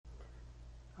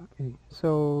Okay. So,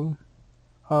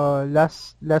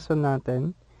 last lesson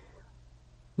natin,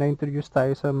 na-introduce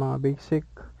tayo sa mga basic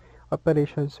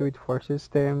operations with force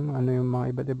system, ano yung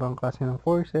mga iba't ibang klase ng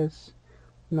forces,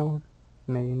 no?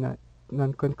 May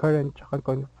non-concurrent at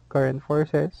concurrent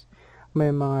forces,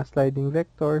 may mga sliding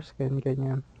vectors,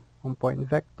 ganyan, ang point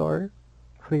vector,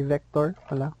 free vector,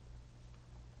 wala.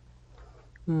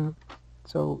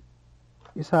 So,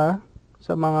 isa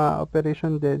sa mga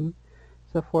operation din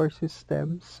sa force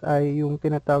systems ay yung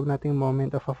tinatawag nating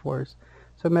moment of a force.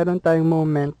 So, meron tayong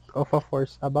moment of a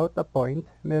force about a point,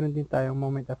 meron din tayong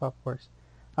moment of a force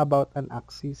about an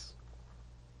axis.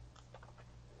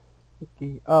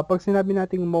 Okay. Pag sinabi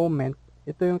nating moment,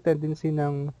 ito yung tendency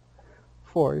ng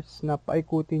force na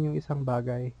paikutin yung isang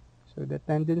bagay. So, the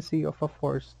tendency of a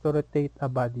force to rotate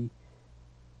a body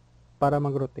para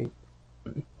mag-rotate.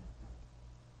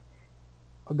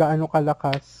 Gaano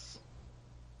kalakas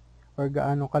or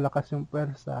gaano kalakas yung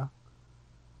pwersa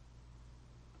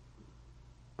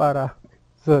para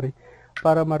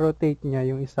ma-rotate niya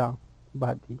yung isang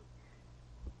body.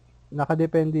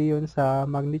 Nakadepende yun sa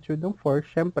magnitude ng force,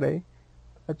 syempre,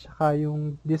 at saka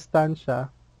yung distance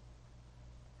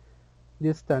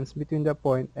between the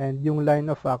point and yung line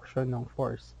of action ng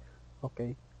force.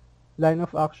 Okay. Line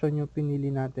of action yung pinili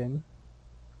natin.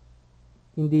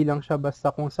 Hindi lang siya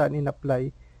basta kung saan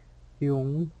in-apply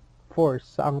yung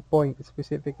force, sa ang point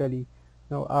specifically.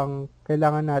 No, ang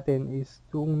kailangan natin is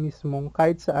yung mismong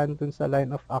kahit saan dun sa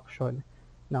line of action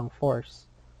ng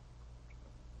force.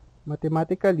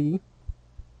 Mathematically,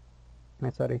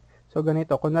 so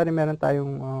ganito, kunwari meron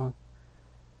tayong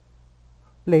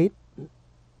plate.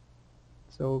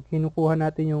 So, kinukuha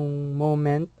natin yung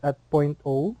moment at point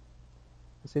O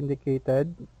as indicated.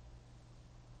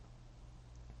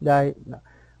 Dahil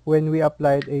when we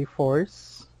applied a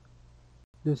force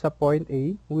dun sa point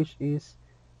A, which is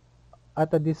at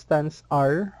a distance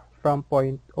R from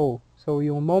point O. So,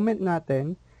 yung moment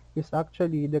natin is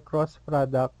actually the cross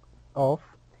product of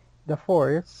the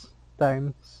force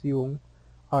times yung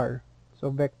R.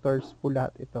 So, vectors po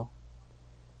lahat ito.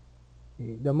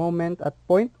 Okay. The moment at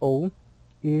point O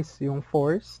is yung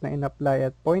force na in-apply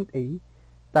at point A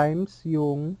times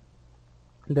yung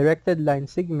directed line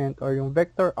segment or yung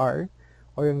vector R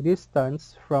or yung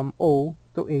distance from O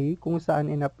to A kung saan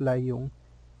in-apply yung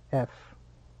F.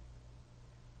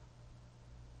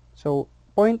 So,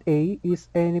 point A is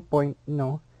any point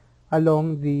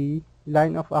along the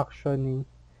line of action ni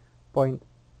point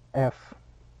F.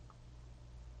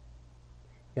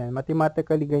 Yan,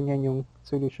 mathematically ganyan yung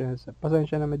solution.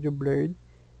 Pasensya na medyo blurred.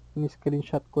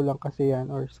 Ni-screenshot ko lang kasi yan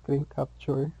or screen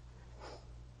capture.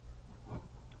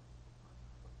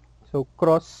 So,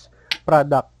 cross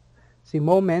product. Si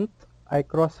moment ay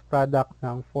cross product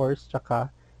ng force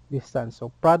tsaka distance.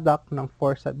 So, product ng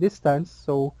force at distance.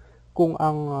 So, kung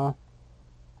ang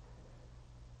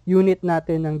unit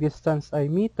natin ng distance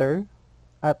ay meter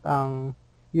at ang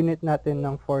unit natin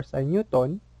ng force ay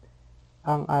Newton,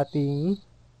 ang ating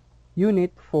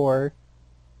unit for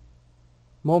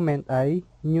moment ay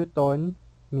Newton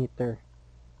meter.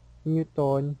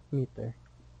 Newton meter.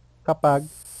 Kapag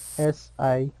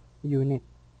SI unit.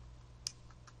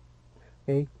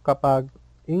 Okay? Kapag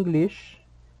English,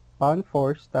 pound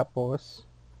force, tapos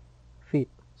feet.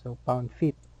 So, pound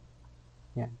feet.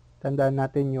 Yan. Tandaan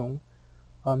natin yung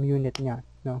unit niya.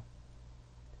 No?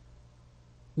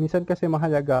 Minsan kasi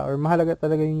mahalaga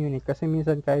talaga yung unit kasi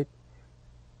minsan kahit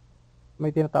may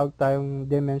tinatawag tayong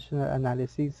dimensional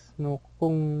analysis. No?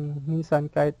 Kung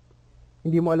minsan kahit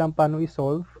hindi mo alam paano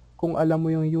i-solve, kung alam mo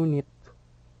yung unit,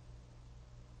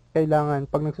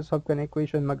 kailangan pag nagsosolve ka ng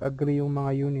equation, mag-agree yung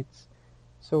mga units.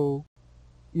 So,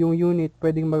 yung unit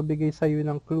pwedeng magbigay sa iyo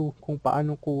ng clue kung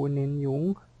paano kunin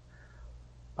yung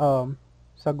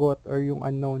sagot or yung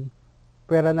unknown.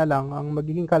 Pwera na lang, ang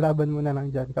magiging kalaban mo na lang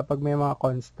dyan kapag may mga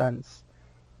constants.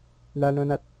 Lalo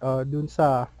na dun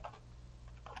sa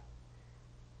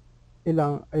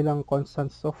ilang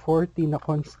constants. So, 40 na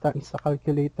constants sa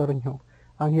calculator nyo.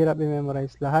 Ang hirap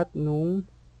i-memorize lahat nung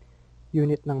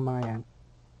unit ng mga yan.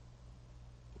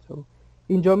 So,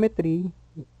 in geometry,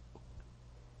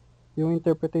 yung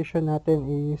interpretation natin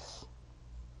is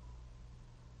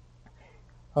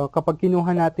kapag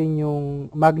kinuha natin yung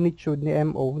magnitude ni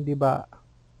MO, di ba?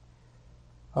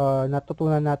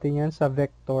 Natutunan natin yan sa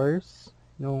vectors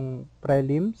nung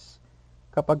prelims.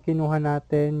 Kapag kinuha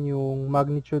natin yung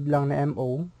magnitude lang na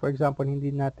MO, for example,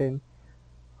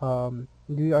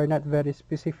 we are not very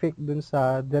specific dun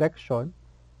sa direction.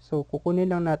 So,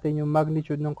 kukunin lang natin yung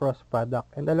magnitude ng cross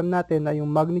product. And alam natin na yung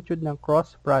magnitude ng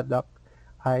cross product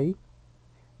ay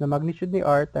the magnitude ni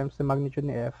R times the magnitude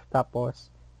ni F,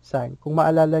 tapos sign. Kung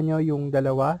maalala nyo yung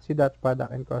dalawa, si dot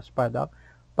product and cross product,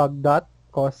 pag dot,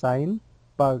 cosine,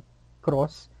 pag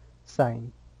cross, sine.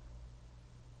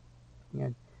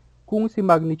 Yan. Kung si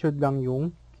magnitude lang yung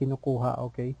kinukuha,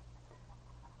 okay?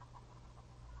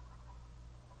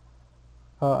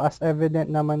 As evident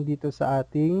naman dito sa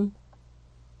ating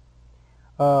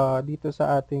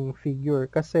figure,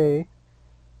 kasi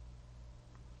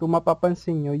kung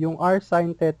mapapansin nyo, yung r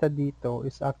sin theta dito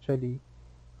is actually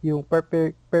yung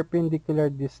perpendicular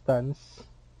distance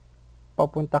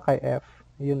papunta kay f.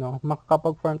 You know,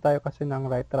 makakapag-form tayo kasi ng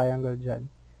right triangle dyan.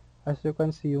 As you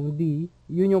can see, yung D,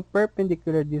 yun yung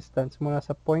perpendicular distance mula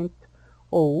sa point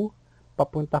O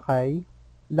papunta kay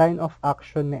line of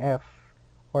action ni F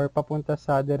or papunta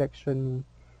sa direction ni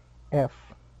F.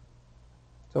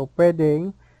 So,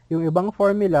 pwedeng yung ibang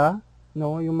formula,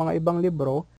 no, yung mga ibang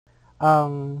libro,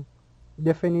 ang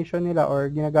definition nila or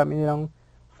ginagamit nilang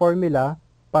formula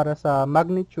para sa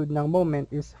magnitude ng moment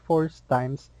is force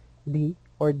times d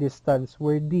or distance,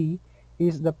 where d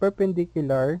is the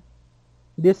perpendicular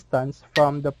distance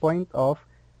from the point of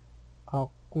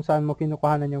kung saan mo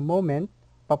kinukuhanan yung moment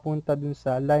papunta dun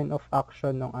sa line of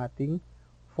action ng ating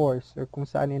force or kung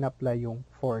saan in-apply yung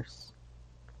force.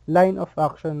 Line of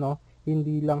action, no,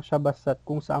 hindi lang siya basta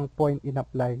kung saang point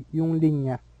in-apply, yung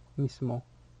linya mismo.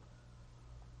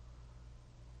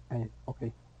 Ay,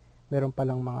 okay. Meron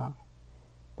palang mga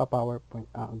pa-PowerPoint.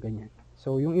 Ganyan.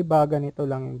 So, yung iba, ganito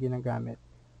lang yung ginagamit.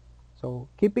 So,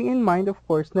 keeping in mind, of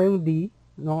course, na yung D,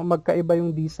 no, magkaiba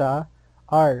yung D sa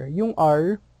R. Yung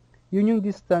R, yun yung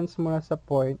distance mula sa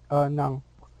point ng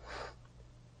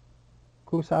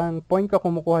kung saan point ka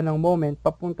kumukuha ng moment,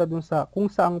 papunta dun sa kung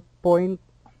saang point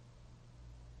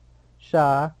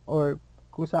siya or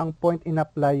kung saang point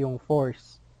in-apply yung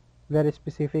force. Very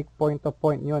specific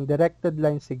point-to-point yun. Directed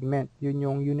line segment, yun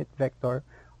yung unit vector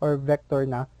or vector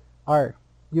na R.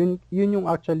 Yun yung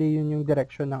actually, yun yung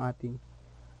direction ng ating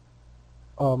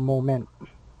moment.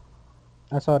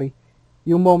 Sorry.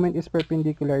 Yung moment is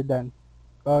perpendicular dan.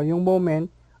 Yung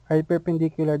moment ay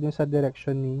perpendicular dun sa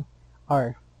direction ni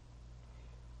R.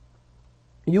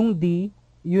 Yung D,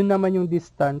 yun naman yung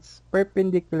distance,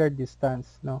 perpendicular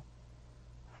distance, no?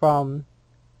 From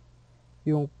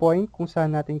yung point kung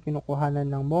saan natin kinukuhanan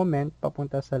ng moment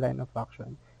papunta sa line of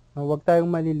action. No, huwag tayong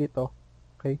malilito.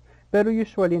 Okay? Pero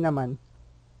usually,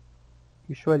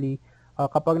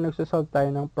 kapag nagsosolve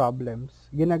tayo ng problems,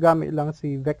 ginagamit lang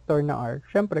si vector na R.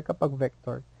 Syempre, kapag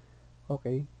vector.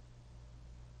 Okay?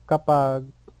 Kapag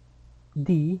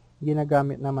D,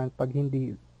 ginagamit naman pag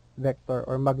hindi vector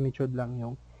or magnitude lang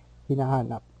yung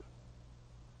hinahanap.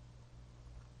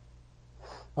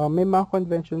 May mga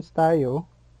conventions tayo,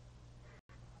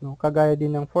 no, kagaya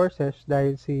din ng forces,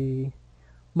 dahil si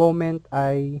moment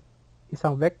ay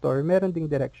isang vector, meron ding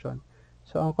direction.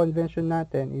 So, ang convention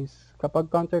natin is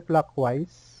kapag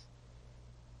counterclockwise,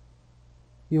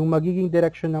 yung magiging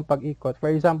direction ng pag-ikot. For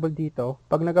example dito,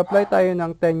 pag nag-apply tayo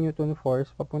ng 10 Newton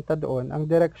force papunta doon, ang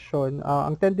direction,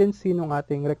 ang tendency ng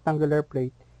ating rectangular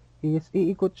plate is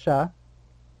iikot siya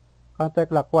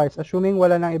counterclockwise, assuming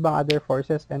wala nang ibang other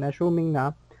forces and assuming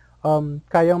na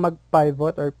kayang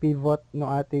mag-pivot or pivot ng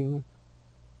ating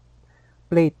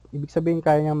plate. Ibig sabihin,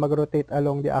 kaya niyang mag-rotate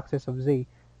along the axis of Z.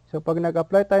 So, pag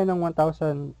nag-apply tayo ng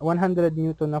 100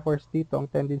 Newton na force dito, ang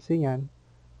tendency niyan,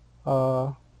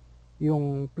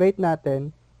 yung plate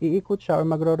natin, iikot siya or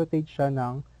magro-rotate siya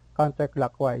ng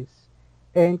counterclockwise.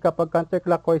 And kapag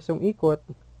counterclockwise yung ikot,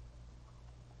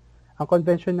 ang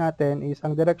convention natin is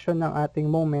ang direction ng ating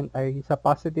moment ay sa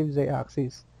positive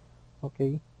z-axis.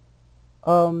 Okay?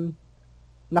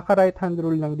 Naka-right hand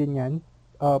rule lang din yan.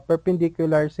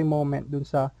 Perpendicular si moment dun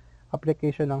sa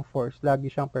application ng force. Lagi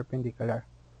siyang perpendicular.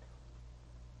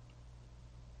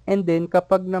 And then,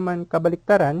 kapag naman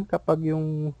kabaliktaran, kapag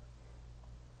yung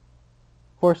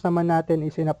force naman natin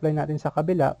is in-apply natin sa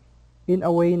kabila, in a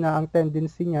way na ang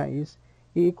tendency niya is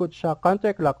iikot siya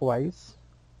counterclockwise,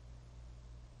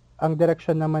 ang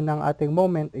direction naman ng ating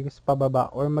moment is pababa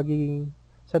or magiging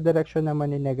sa direction naman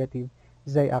ni negative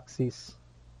z-axis.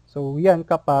 So, yan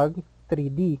kapag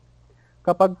 3D.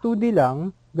 Kapag 2D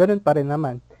lang, ganun pa rin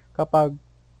naman. Kapag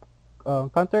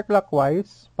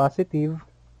counterclockwise, positive.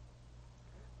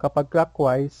 Kapag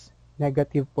clockwise,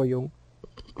 negative po yung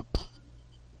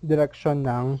direction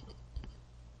ng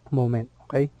moment.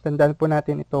 Okay? Tandaan po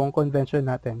natin itong convention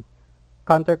natin.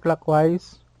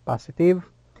 Counterclockwise, positive.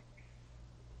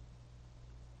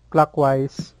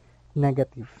 Clockwise,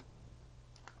 negative.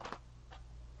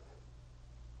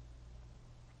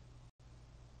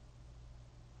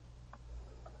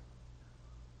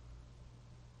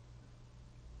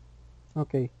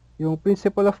 Okay. Yung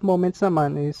principle of moments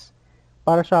naman is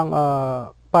para siyang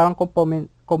parang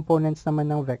components naman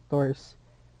ng vectors.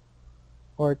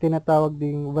 Or tinatawag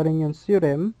ding Varignon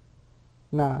theorem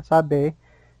na sabi,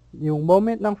 yung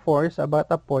moment ng force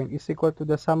about a point is equal to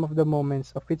the sum of the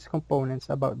moments of its components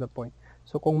about the point.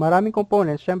 So, kung maraming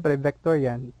components, syempre, vector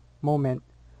yan, moment.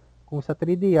 Kung sa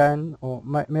 3D yan,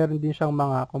 meron din siyang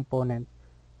mga component.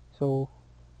 So,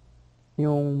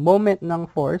 yung moment ng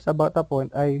force about a point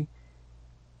ay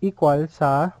equal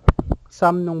sa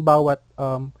sum ng bawat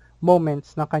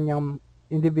moments ng kanyang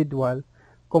individual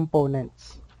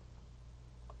components.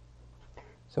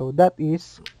 So, that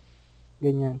is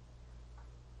ganyan.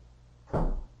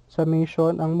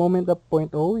 Summation, ang moment of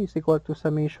point O is equal to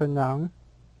summation ng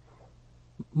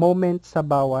moment sa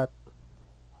bawat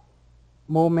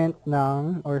moment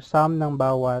ng or sum ng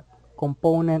bawat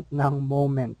component ng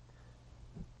moment.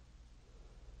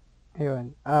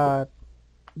 Ayun.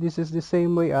 This is the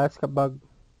same way as kapag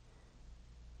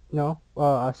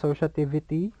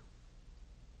associativity.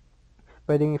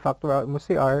 Pwedeng i-factor out mo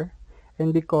si R.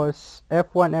 And because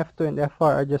F1, F2, and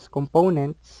Fr are just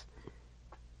components,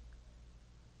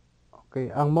 okay,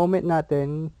 ang moment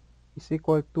natin is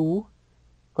equal to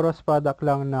cross product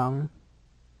lang ng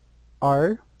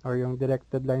R, or yung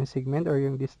directed line segment, or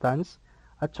yung distance,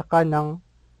 at saka ng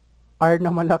R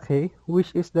na malaki, which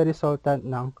is the resultant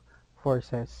ng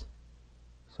forces.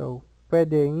 So,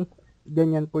 pwedeng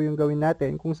ganyan po yung gawin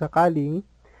natin kung sakaling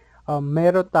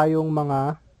meron tayong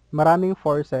maraming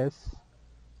forces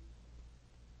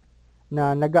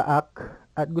na nag-a-act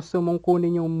at gusto mong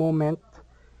kunin yung moment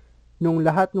nung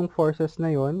lahat ng forces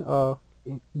na yon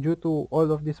due to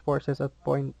all of these forces at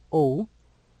point O.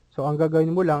 So, ang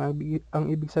gagawin mo lang, ang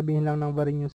ibig sabihin lang ng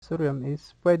Varignon theorem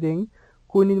is pwedeng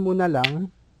kunin mo na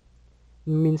lang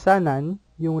minsanan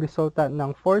yung resultant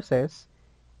ng forces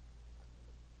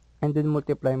and then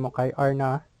multiply mo kay R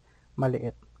na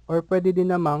maliit. Or pwede din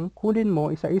namang kunin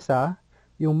mo isa-isa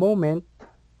yung moment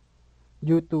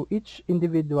due to each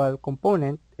individual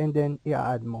component and then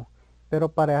i-add mo. Pero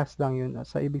parehas lang yun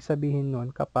sa ibig sabihin nun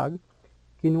kapag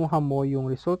kinuha mo yung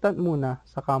resultant muna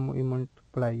saka mo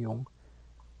i-multiply yung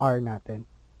R natin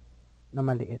na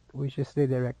maliit, which is the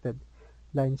directed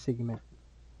line segment.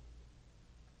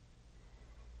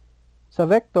 Sa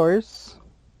vectors,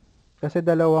 kasi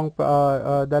dalawang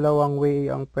way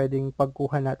ang pwedeng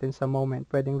pagkuha natin sa moment.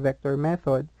 Pwedeng vector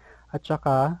method at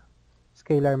saka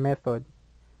scalar method.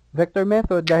 Vector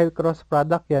method, dahil cross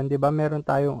product yan, 'di ba? Meron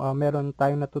tayong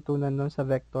natutunan noon sa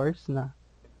vectors na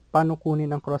paano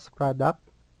kunin ang cross product.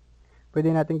 Pwede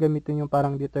natin gamitin yung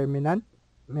parang determinant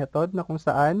method na kung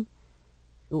saan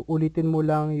uulitin mo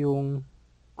lang yung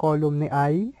column ni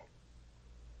I.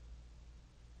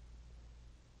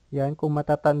 Yan, kung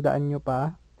matatandaan nyo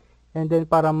pa. And then,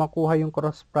 para makuha yung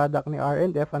cross product ni R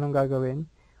and F, anong gagawin?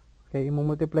 Okay,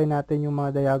 i-multiply natin yung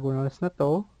mga diagonals na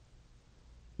to.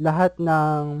 Lahat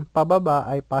ng pababa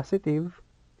ay positive.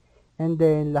 And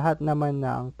then, lahat naman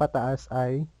ng pataas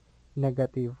ay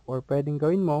negative. Or pwedeng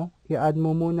gawin mo, i-add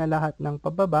mo muna lahat ng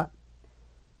pababa.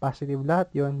 Positive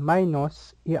lahat yon,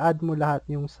 minus, i-add mo lahat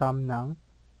yung sum ng,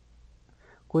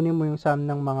 kunin mo yung sum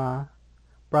ng mga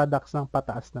products ng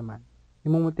pataas naman.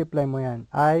 I-multiply mo yan.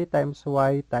 I times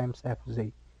Y times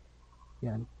Fz.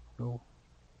 Yan. So,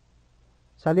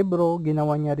 sa libro,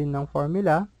 ginawa niya rin ng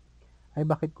formula. Ay,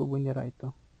 bakit ko gunira ito?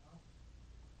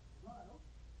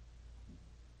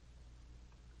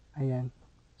 Ayan.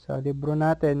 Sa libro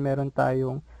natin, meron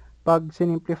tayong, pag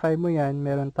sinimplify mo yan,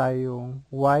 meron tayong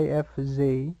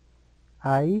YFZ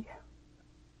I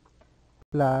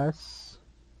plus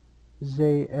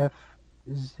ZFX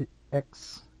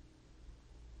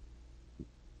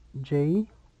J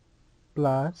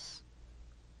plus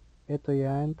ito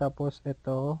yan, tapos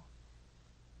ito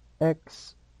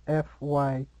XFYK.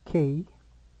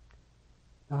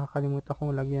 Nakakalimutan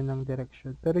kong lagyan ng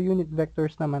direction. Pero unit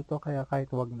vectors naman to, kaya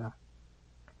kahit wag na.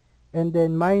 And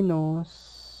then minus,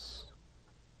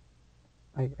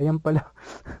 ayan pala.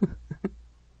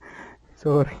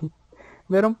 Sorry.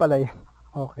 Meron pala yan.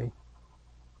 Okay.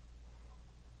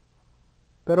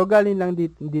 Pero galing lang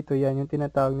dito yan, yung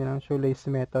tinatawag nilang shoelace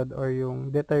method or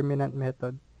yung determinant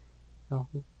method. No,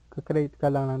 create ka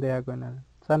lang ng diagonal.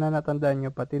 Sana natandaan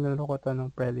nyo pa, tinuro ko to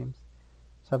ng prelims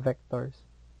sa vectors.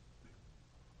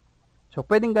 So,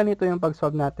 pwedeng ganito yung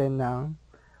pag-solve natin ng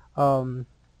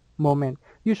moment.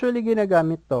 Usually,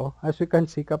 ginagamit to, as you can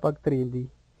see, kapag 3D.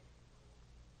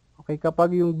 Okay,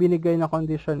 kapag yung binigay na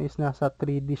condition is nasa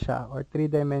 3D siya, or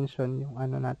 3-dimension yung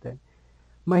ano natin,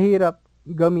 mahirap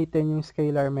gamitin yung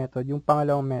scalar method, yung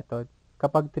pangalawang method,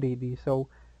 kapag 3D. So,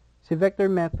 si vector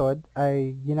method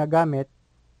ay ginagamit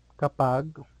kapag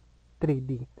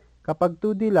 3D. Kapag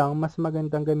 2D lang, mas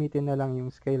magandang gamitin na lang yung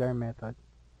scalar method.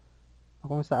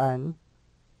 kung saan,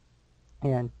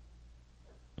 ayan,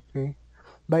 okay,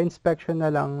 by inspection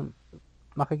na lang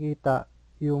makikita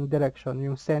yung direction,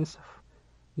 yung sense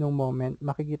ng moment,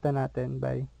 makikita natin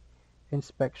by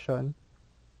inspection.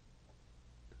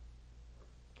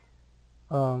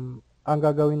 Ang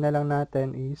gagawin na lang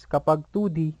natin is kapag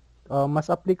 2D,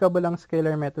 mas applicable ang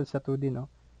scalar method sa 2D,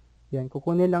 no? Yan,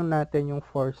 kukunin lang natin yung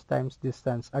force times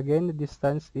distance. Again, the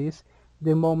distance is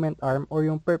the moment arm or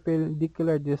yung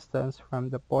perpendicular distance from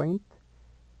the point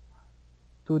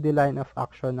to the line of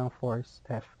action ng force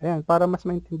F. Ayan, para mas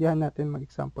maintindihan natin,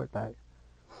 mag-example tayo.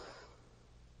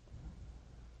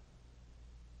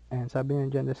 Ayan, sabi niyo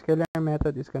dyan, the scalar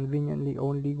method is conveniently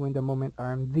only when the moment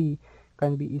arm V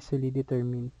can be easily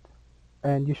determined.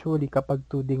 And usually, kapag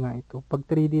 2D nga ito, pag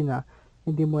 3D na,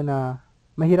 hindi mo na,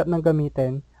 mahirap nang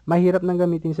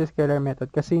gamitin sa scalar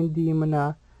method kasi hindi mo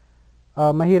na,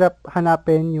 mahirap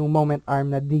hanapin yung moment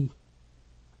arm na D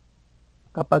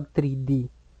kapag 3D.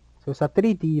 So, sa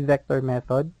 3D, vector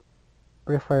method,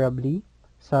 preferably,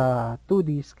 sa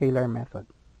 2D, scalar method.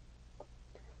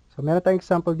 So, meron tayong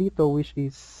example dito which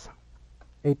is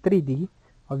a 3D,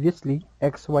 obviously,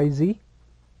 X, Y, Z.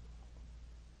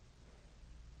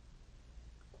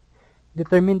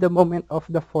 Determine the moment of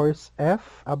the force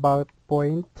F about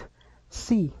point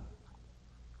C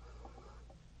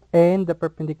and the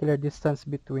perpendicular distance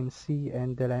between C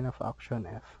and the line of action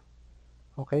F.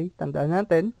 Okay, tandaan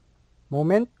natin,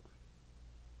 moment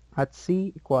at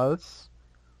C equals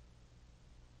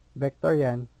vector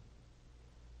yan.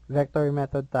 Vector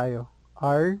method tayo.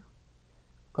 R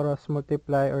cross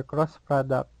multiply or cross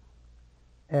product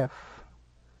F.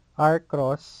 R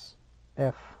cross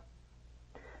F.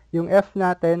 Yung F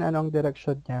natin, anong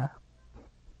direction niya?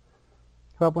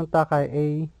 Papunta kay A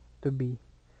to B.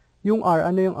 Yung R,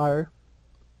 ano yung R?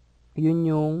 Yun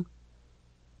yung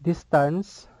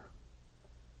distance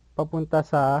papunta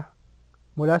sa,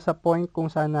 mula sa point kung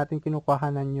saan natin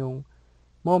kinukuhanan yung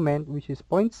moment, which is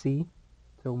point C.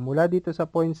 So, mula dito sa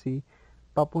point C,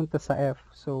 papunta sa F.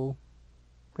 So,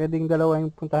 pwedeng dalawa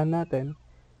yung puntahan natin.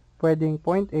 Pwedeng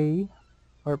point A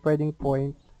or pwedeng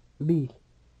point B.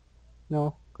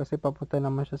 No? Kasi papunta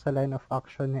naman siya sa line of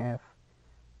action ni F.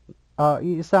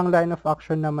 Isang line of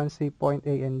action naman si point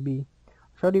A and B.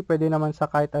 Actually, pwede naman sa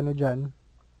kahit ano dyan.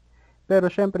 Pero,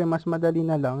 syempre, mas madali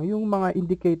na lang yung mga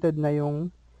indicated na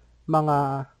yung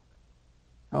mga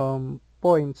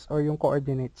points or yung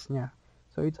coordinates niya.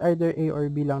 So, it's either A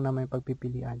or B lang naman yung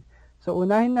pagpipilian. So,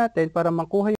 unahin natin, para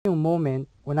makuha yung moment,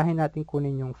 unahin natin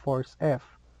kunin yung force F.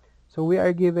 So, we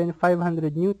are given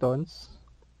 500 newtons.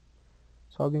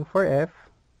 Solving for F,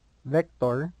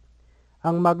 vector.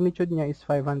 Ang magnitude niya is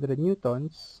 500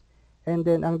 newtons. And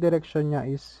then, ang direction niya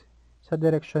is sa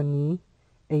direction ni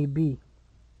AB.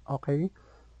 Okay?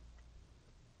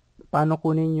 Paano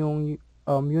kunin yung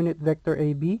unit vector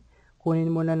AB?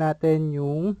 Kunin muna natin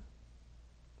yung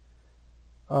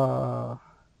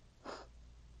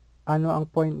ano ang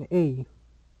point A.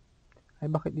 Ay,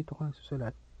 bakit dito ko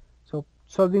nasusulat? So,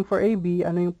 solving for AB,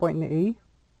 ano yung point ni A?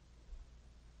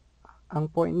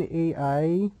 Ang point ni A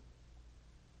ay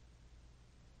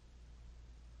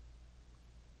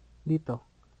dito.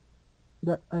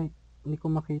 Ay, hindi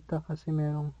ko makita kasi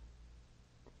merong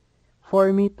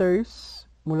 4 meters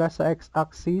mula sa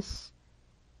x-axis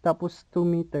tapos 2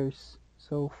 meters.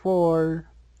 So, 4,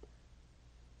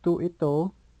 2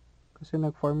 ito kasi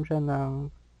nag-form siya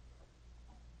ng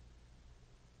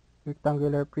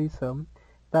rectangular prism.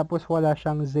 Tapos, wala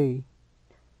siyang Z.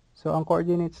 So, ang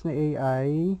coordinates ni A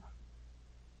ay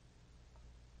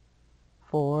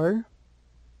 4,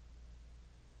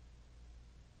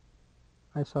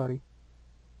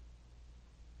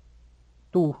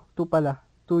 2 pala.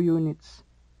 2 units.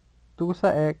 2 sa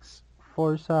X,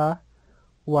 4 sa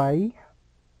Y,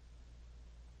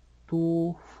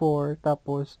 2, 4,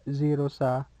 tapos 0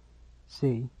 sa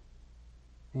Z.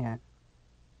 Ayan.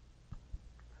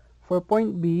 For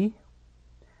point B,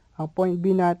 ang point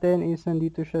B natin is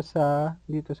nandito siya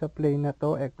dito sa plane na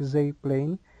to, XZ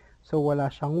plane. So, wala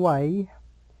siyang Y.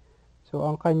 So,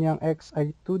 ang kanyang X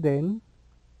ay 2 din.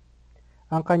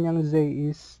 Ang kanyang Z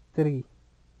is 3.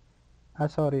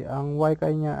 Ang Y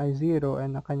kanya ay 0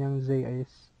 and ang kanyang Z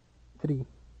is 3.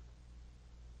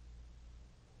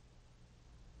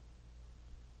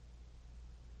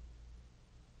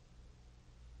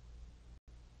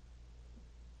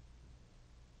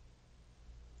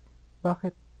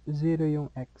 Bakit 0 yung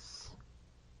X?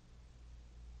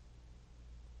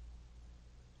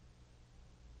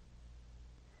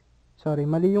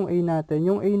 Mali yung A natin.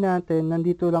 Yung A natin,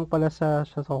 nandito lang pala sa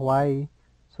Y.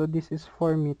 So, this is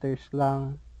 4 meters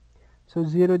lang. So,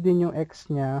 0 din yung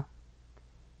X niya.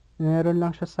 Meron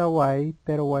lang siya sa y,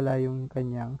 pero wala yung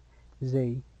kanyang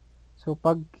z. So,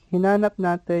 pag hinanap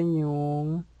natin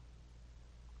yung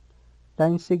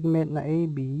line segment na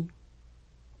AB,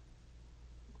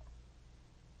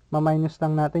 ma-minus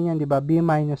lang natin yan, di ba? B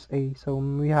minus A. So,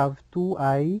 we have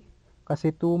 2i,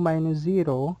 kasi 2 minus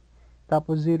 0,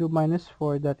 tapos 0 minus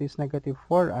 4, that is negative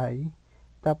 4i.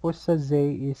 Tapos sa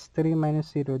z is 3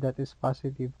 minus 0, that is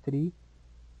positive 3.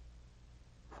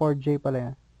 4j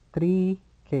pala yan.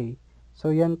 3k.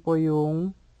 So, yan po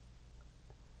yung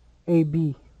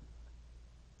AB.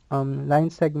 Line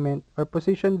segment or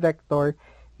position vector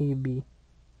AB.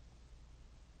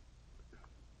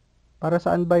 Para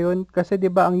saan ba yun? Kasi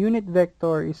 'di ba ang unit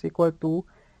vector is equal to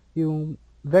yung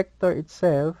vector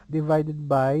itself divided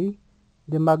by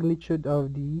the magnitude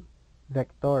of the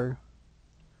vector.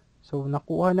 So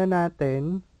nakuha na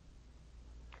natin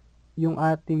yung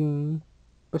ating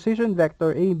position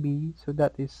vector AB, so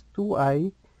that is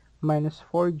 2i minus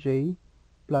 4j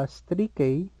plus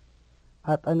 3k.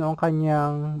 At ano ang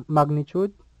kanyang magnitude?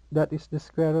 That is the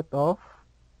square root of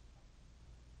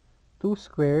 2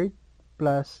 squared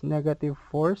plus negative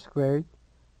 4 squared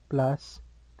plus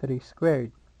 3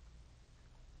 squared.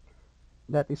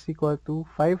 That is equal to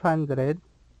 500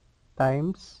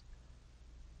 times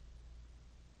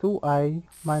 2i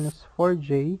minus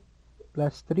 4j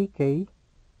plus 3k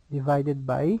divided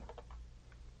by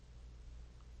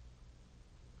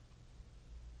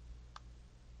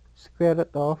square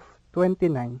root of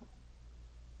 29.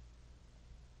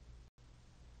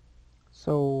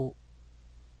 So,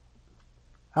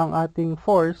 ang ating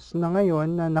force na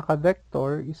ngayon na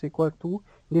naka-vector is equal to,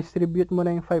 distribute mo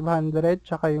na yung 500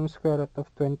 tsaka yung square root of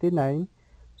 29.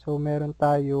 So, meron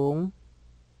tayong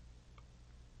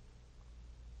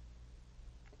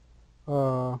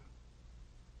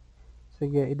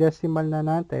sige, i-decimal na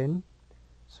natin.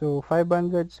 So,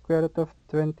 500 square root of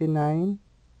 29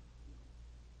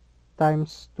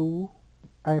 times 2,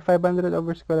 500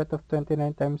 over square root of 29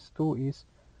 times 2 is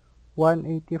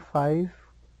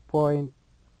 185.695.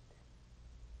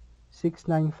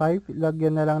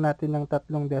 Lagyan na lang natin ng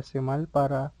tatlong decimal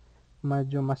para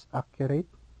medyo mas accurate.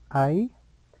 I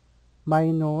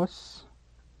minus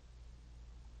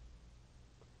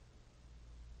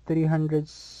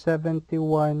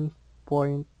 371.391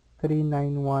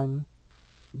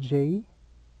 J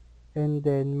and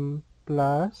then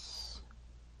plus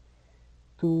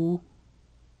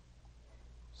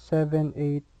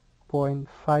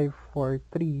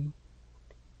 278.543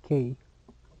 K.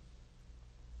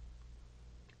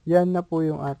 Yan na po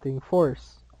yung ating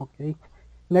force. Okay.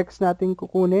 Next natin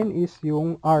kukunin is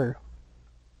yung R.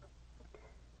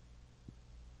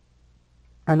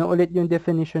 Ano ulit yung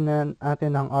definition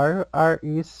natin ng R? R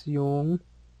is yung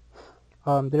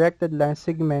directed line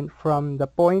segment from the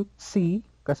point C,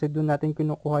 kasi doon natin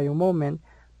kinukuha yung moment,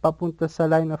 papunta sa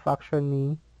line of action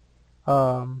ni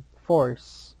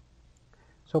force.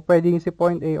 So, pwedeng si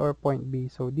point A or point B.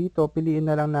 So, dito, piliin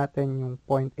na lang natin yung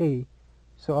point A.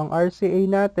 So, ang RCA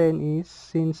natin is,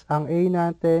 since ang A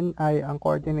natin ay, ang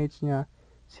coordinates niya,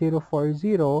 0, 4,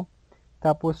 0,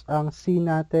 tapos ang C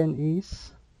natin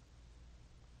is,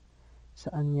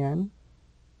 saan yan?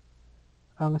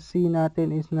 Ang C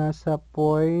natin is nasa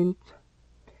point,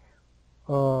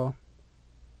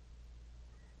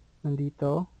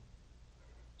 nandito.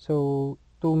 So,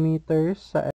 2 meters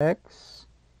sa X,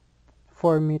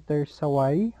 4 meters sa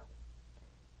Y,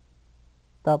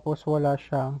 tapos wala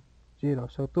siyang 0.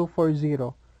 So,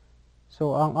 240.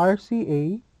 So, ang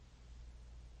RCA,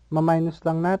 ma-minus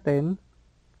lang natin,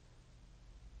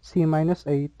 C minus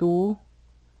A, 2,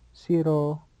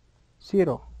 0,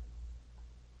 0.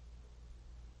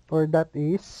 Or that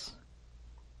is,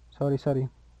 sorry,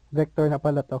 vector na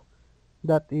pala to.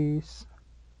 That is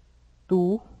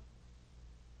 2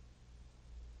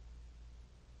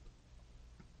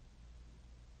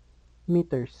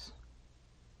 meters.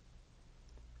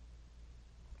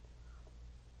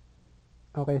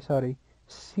 Okay, sorry.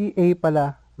 CA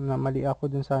pala. Mali ako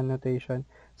dun sa annotation.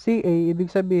 CA, ibig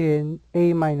sabihin,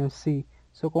 A minus C.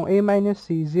 So, kung A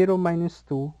minus C, 0 minus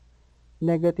 2,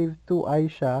 negative 2i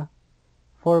siya.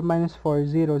 4 minus 4,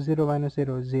 0. 0 minus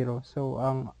 0, 0. So,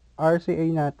 ang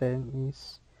RCA natin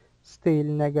is still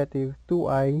negative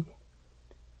 2i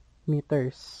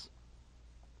meters.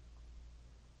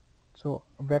 So,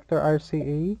 vector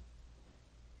RCA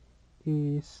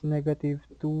is negative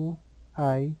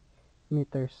 2i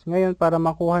meters. Ngayon, para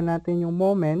makuha natin yung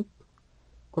moment,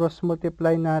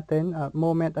 cross-multiply natin,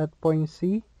 moment at point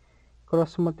C,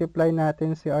 cross-multiply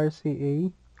natin si RCA,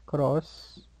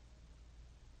 cross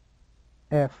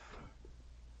F.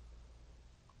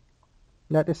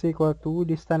 That is equal to,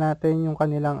 lista natin yung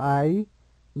kanilang I,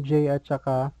 J at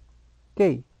saka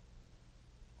K.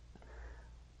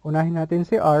 Unahin natin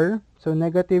si R. So,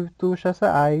 negative 2 siya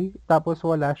sa I, tapos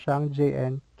wala siyang J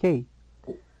and K.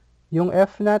 Yung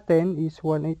F natin is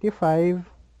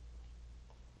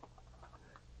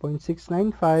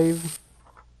 185.695.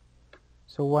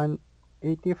 So,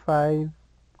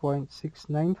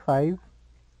 185.695.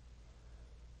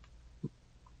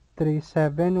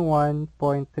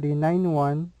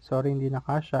 371.391. Sorry, hindi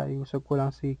nakasya. Iusog ko lang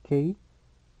si K.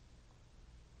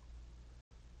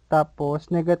 Tapos,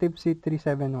 negative si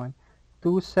 371.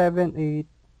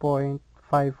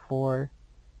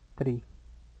 278.543.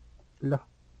 Lah.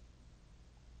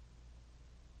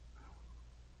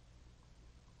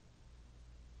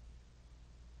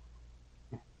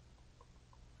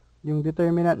 Yung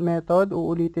determinant method,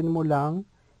 uulitin mo lang.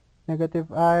 Negative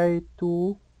I,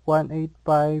 2,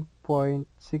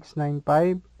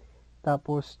 185.695.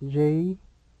 Tapos, J,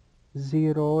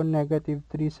 0, negative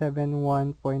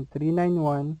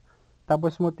 371.391.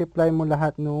 Tapos, multiply mo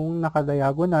lahat nung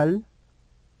nakadiagonal.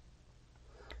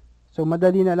 So,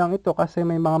 madali na lang ito kasi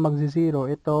may mga magzi-zero.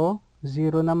 Ito,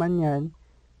 0 naman yan.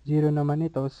 0 naman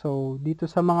ito. So, dito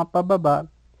sa mga pababa,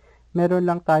 meron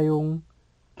lang tayong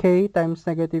K times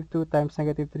negative 2 times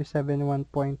negative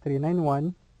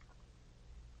 371.391.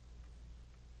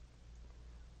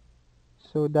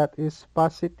 So, that is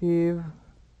positive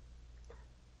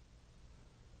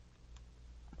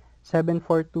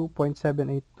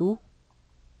 742.782.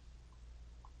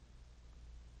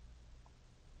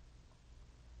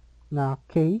 Na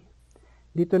K.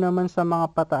 Dito naman sa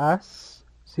mga pataas,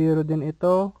 0 din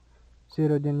ito,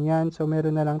 0 din yan. So,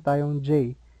 meron na lang tayong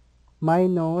J.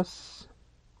 Minus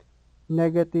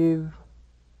negative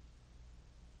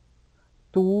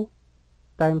 2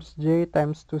 times J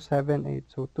times 278.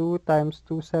 So, 2 times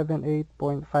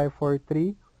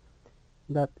 278.543.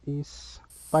 That is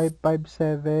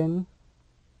 557.086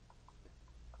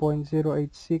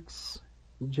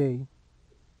 J.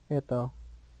 Ito.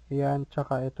 Yan,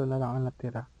 tsaka ito na lang ang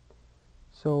natira.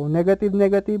 So, negative,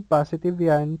 negative, positive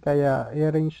yan. Kaya,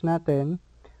 i-arrange natin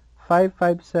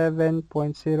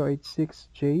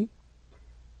 557.086 J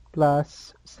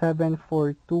plus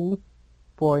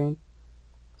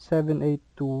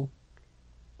 742.782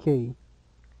 K.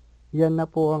 Yan na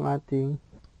po ang ating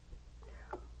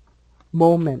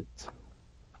moment.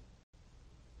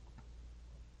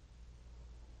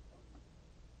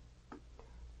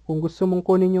 Kung gusto mong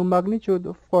kunin yung magnitude,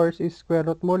 of course, is square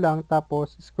root mo lang,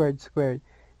 tapos squared. Square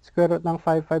root ng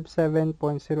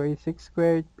 557.086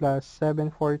 squared plus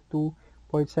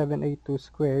 742.782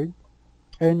 squared.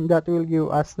 And that will give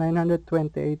us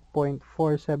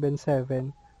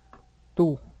 928.4772.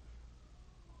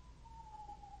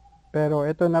 Pero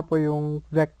ito na po yung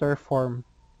vector form.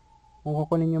 Kung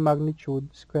kukunin yung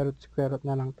magnitude, square root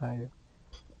na lang tayo.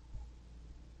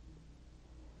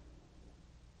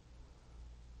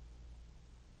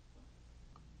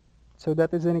 So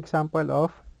that is an example of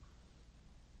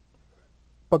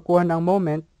pagkuha ng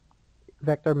moment,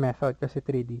 vector method kasi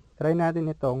 3D. Try natin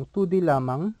itong 2D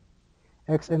lamang,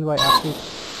 X and Y axis.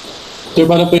 Sir,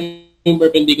 paano po yung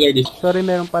perpendicular distance? Sorry,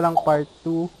 meron palang part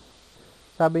 2.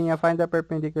 Sabi niya, find the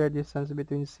perpendicular distance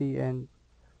between C and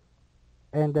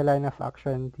the line of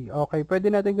action D. Okay, pwede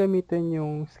natin gamitin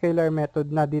yung scalar method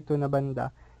na dito na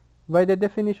banda. By the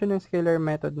definition ng scalar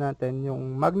method natin,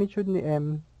 yung magnitude ni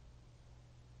M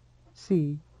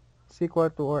C is equal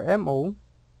to, or MO,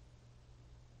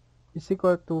 is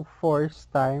equal to force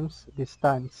times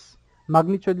distance.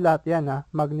 Magnitude lahat yan ha.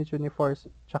 Magnitude ni force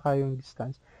tsaka yung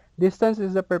distance. Distance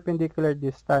is the perpendicular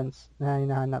distance na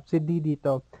hinahanap. Si D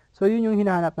dito. So, yun yung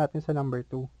hinahanap natin sa number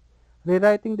 2.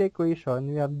 Rewriting the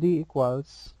equation, we have D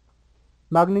equals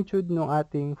magnitude ng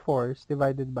ating force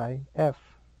divided by F.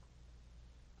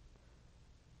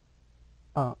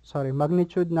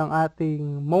 Magnitude ng ating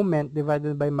moment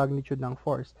divided by magnitude ng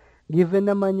force. Given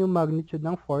naman yung magnitude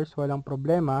ng force, walang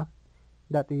problema.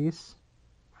 That is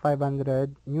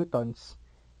 500 newtons.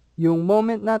 Yung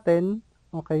moment natin,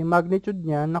 okay, magnitude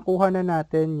niya, nakuha na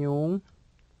natin yung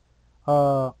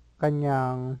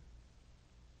kanyang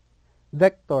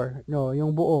vector, no,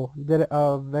 yung buo,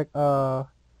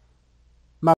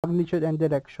 magnitude and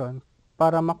direction.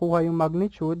 Para makuha yung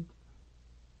magnitude,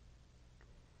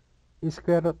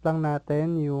 square root lang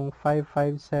natin yung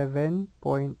 557.086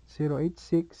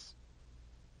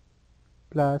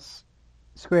 plus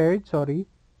squared,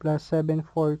 plus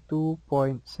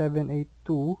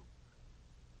 742.782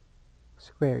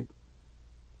 squared.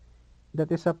 That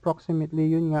is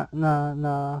approximately, yun nga,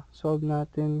 na solve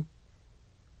natin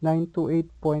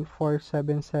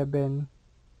 928.4772.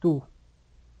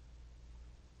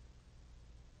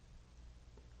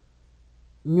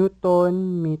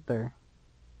 Newton meter.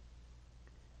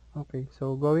 Okay,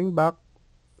 so going back,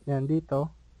 yan dito,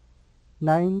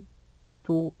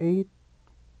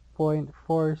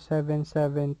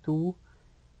 928.4772.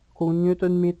 Kung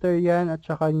Newton meter yan at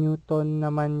saka Newton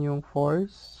naman yung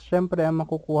force, syempre ang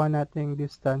makukuha nating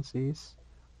distance is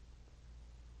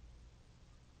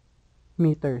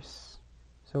meters.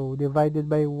 So, divided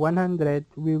by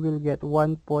 100, we will get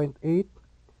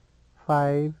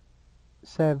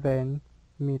 1.857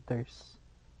 meters.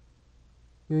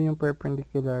 Yun yung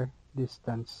perpendicular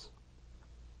distance.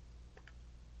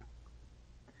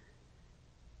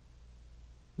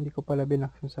 Hindi ko pala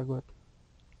binak yung sagot.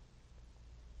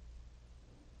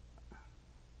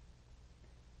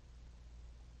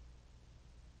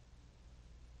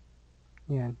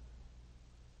 Yan.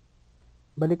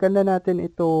 Balikan na natin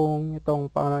itong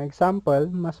pang example.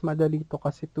 Mas madali ito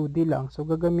kasi 2D lang. So,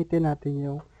 gagamitin natin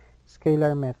yung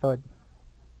scalar method.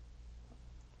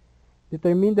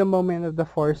 Determine the moment of the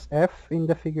force F in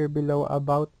the figure below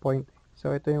about point A.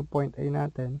 So, ito yung point A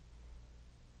natin.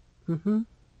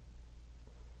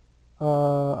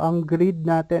 Ang grid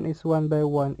natin is 1 by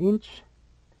 1 inch.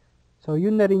 So,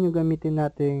 yun na rin yung gamitin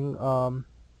nating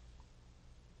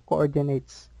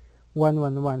coordinates. 1,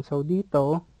 1, 1. So,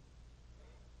 dito,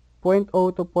 point O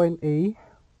to point A,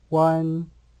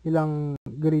 ilang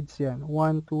grids yan?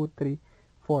 1, 2, 3,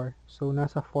 4. So,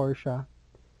 nasa 4 siya.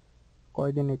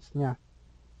 Coordinates niya.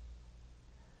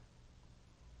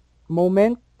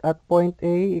 Moment at point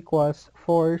A equals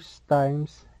force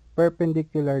times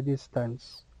perpendicular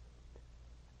distance.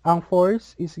 Ang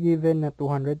force is given na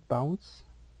 200 pounds.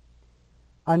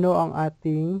 Ano ang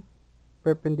ating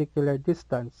perpendicular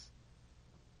distance?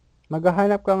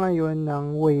 Maghahanap ka ngayon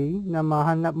ng way na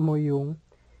mahanap mo yung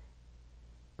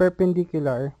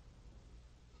perpendicular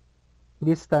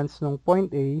distance ng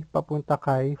point A papunta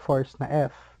kay force na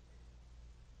F.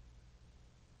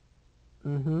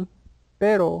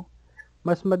 Pero,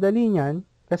 mas madali niyan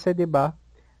kasi 'di ba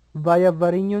via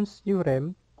Varignone's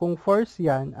theorem, kung force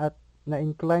yan at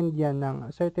na-inclined yan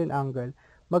ng certain angle,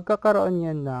 magkakaroon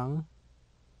yan ng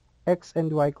x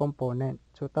and y component.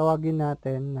 So, tawagin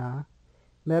natin na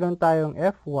meron tayong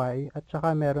Fy at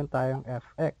saka meron tayong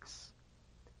Fx.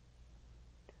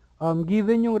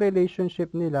 Given yung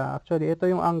relationship nila, actually, ito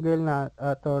yung angle na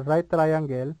to right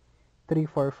triangle, 3,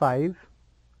 4, 5.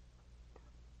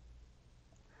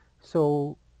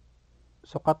 So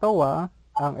katawa,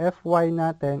 ang Fy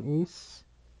natin is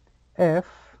F,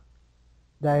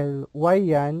 dahil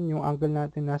Y yan, yung angle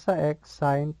natin nasa X,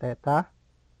 sin theta.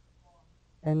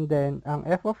 And then, ang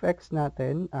F of X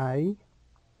natin ay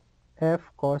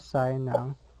F cosine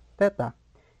ng theta.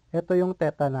 Ito yung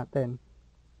theta natin.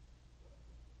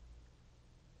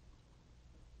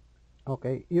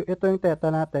 Okay, ito yung theta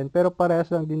natin, pero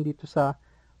parehas lang din dito sa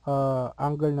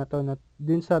angle na to,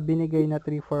 dun sa binigay na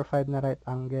 3, 4, 5 na right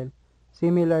angle.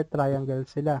 Similar triangle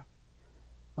sila.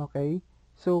 Okay,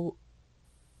 so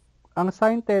ang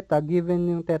sin theta, given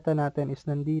yung theta natin is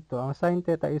nandito, ang sin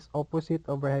theta is opposite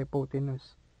over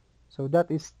hypotenuse. So that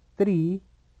is 3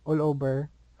 all over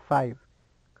 5.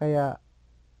 Kaya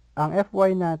ang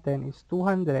Fy natin is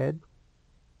 200.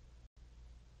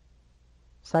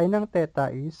 Sin ng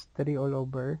theta is 3 all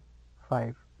over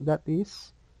 5. That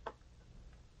is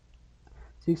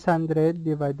 600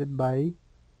 divided by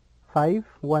 5,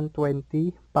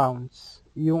 120 pounds.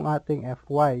 Yung ating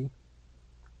Fy.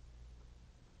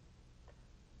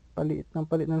 Palit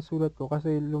ng sulat ko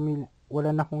kasi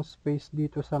wala na akong space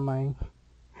dito sa my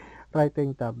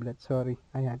writing tablet. Sorry.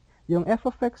 Ayan. Yung f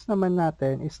of x naman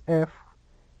natin is f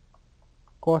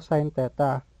cosine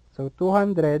theta. So,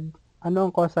 200. Ano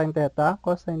ang cosine theta?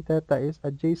 Cosine theta is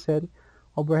adjacent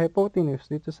over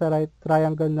hypotenuse. Dito sa right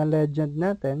triangle na legend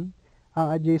natin,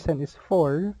 ang adjacent is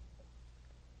 4.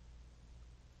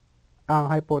 Ang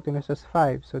hypotenuse is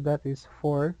 5. So, that is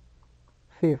 4/5.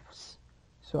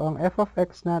 So, ang f of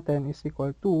x natin is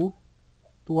equal to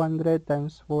 200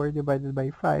 times 4 divided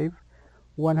by 5,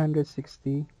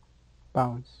 160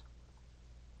 pounds.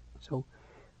 So,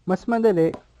 mas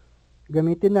madali,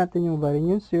 gamitin natin yung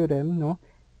Varignone's theorem, no?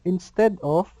 Instead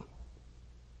of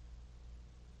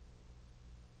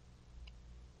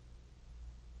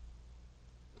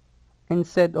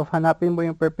hanapin mo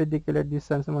yung perpendicular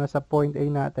distance mula sa point A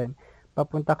natin,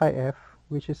 papunta kay F,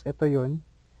 which is ito yun.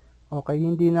 Okay,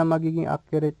 hindi na magiging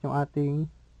accurate yung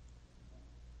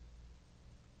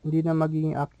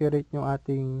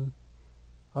ating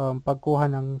pagkuha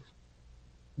ng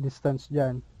distance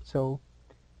dyan. So,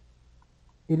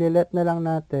 ililet na lang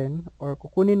natin or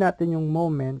kukunin natin yung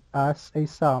moment as a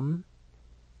sum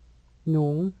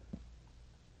nung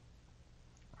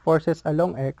forces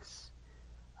along X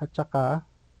at saka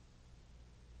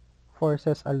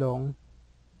forces along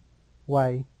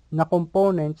y na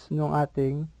components ng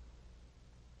ating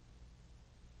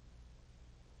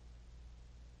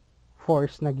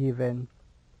force na given.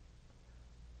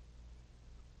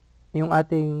 Yung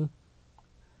ating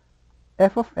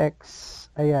f of x,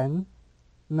 ayan,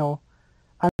 no,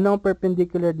 ano ang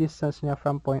perpendicular distance niya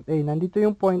from point A? Nandito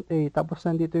yung point A, tapos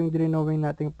nandito yung drinowing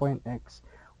nating point X.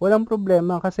 Walang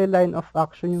problema kasi line of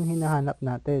action yung hinahanap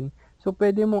natin. So,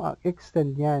 pwede mong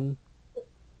extend yan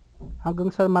hanggang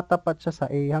sa matapat siya sa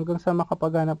A, hanggang sa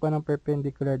makapaghanap ka ng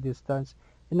perpendicular distance.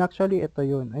 And actually, ito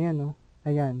yun. Ayan, no?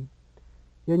 Ayan.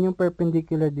 Yan yung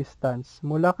perpendicular distance.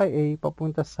 Mula kay A,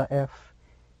 papunta sa F.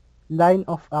 Line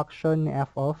of action ni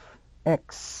F of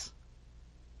X.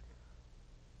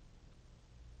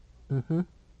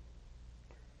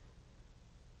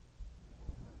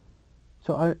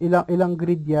 So, ilang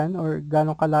grid yan or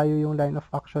gano'ng kalayo yung line of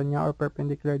action niya or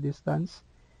perpendicular distance?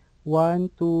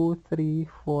 1, 2, 3,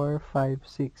 4, 5,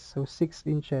 6. So, 6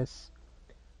 inches.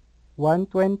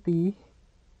 120.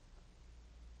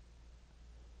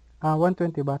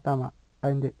 120 ba? Tama.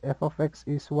 Hindi. F of x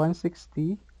is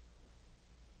 160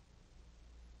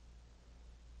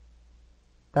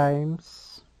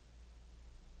 times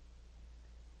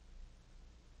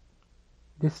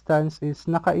distance is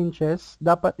naka-inches.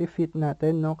 Dapat i-feet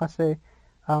natin, no? Kasi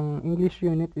ang English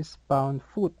unit is pound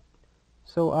foot.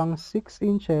 So, ang 6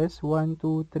 inches, 1,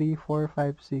 2, 3, 4,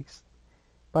 5, 6.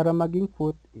 Para maging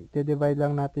foot, i-divide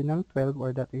lang natin ng 12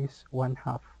 or that is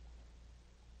 1/2.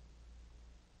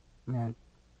 Yan.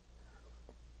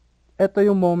 Ito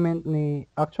yung moment ni,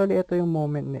 actually, ito yung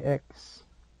moment ni x.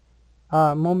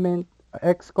 Moment,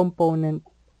 x component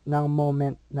ng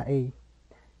moment na A.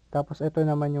 Tapos, ito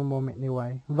naman yung moment ni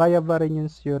y. Via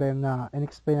Varignone's theorem na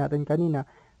in-explain natin kanina,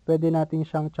 pwede natin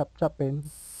siyang chop-chopin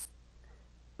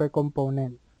per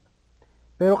component.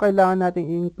 Pero kailangan natin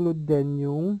i-include din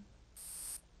yung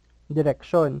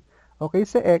direction. Okay,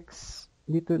 sa x,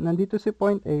 nandito si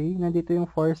point A, nandito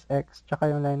yung force x, tsaka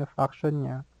yung line of action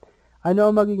niya. Ano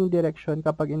ang magiging direction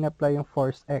kapag in-apply yung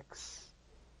force x?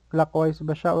 Clockwise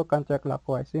ba siya o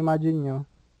counterclockwise? Imagine nyo,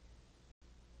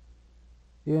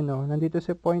 yun o, nandito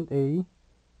si point A,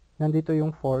 nandito yung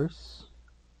force.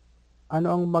 Ano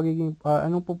ang magiging,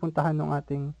 anong pupuntahan ng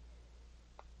ating,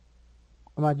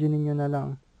 imagine nyo na lang.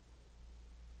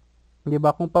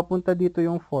 Diba, kung papunta dito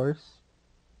yung force,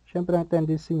 syempre ang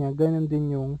tendency niya, ganun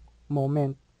din yung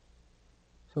moment.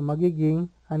 So, magiging,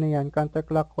 ano yan,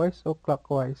 counterclockwise o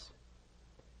clockwise?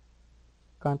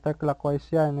 Counterclockwise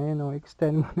yan, ayun o,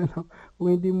 extend mo na lang. Kung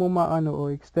hindi mo maano o,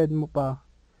 extend mo pa.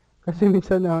 Kasi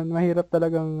minsan mahirap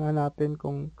talagang hanapin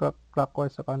kung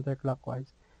clockwise o counterclockwise.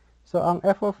 So, ang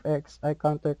f of x ay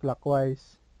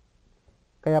counterclockwise.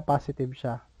 Kaya positive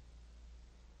siya.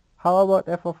 How about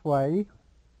f of y?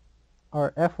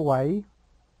 Or fy?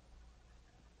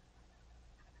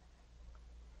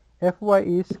 Fy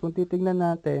is, kung titignan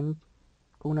natin,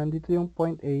 kung nandito yung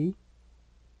point A,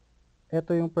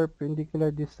 ito yung perpendicular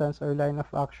distance or line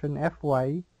of action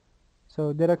fy.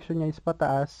 So, direction niya is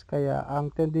pataas, kaya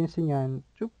ang tendency niyan,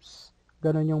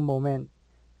 ganun yung moment.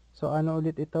 So, ano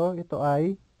ulit ito? Ito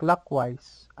ay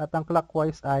clockwise. At ang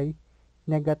clockwise ay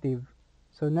negative.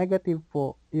 So, negative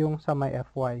po yung sa may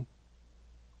fy.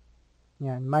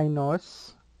 Yan,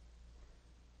 minus.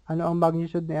 Ano ang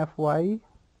magnitude ni fy?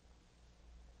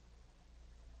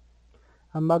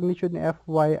 Ang magnitude ni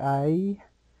fy ay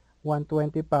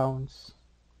 120 pounds.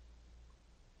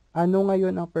 Ano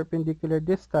ngayon ang perpendicular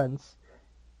distance?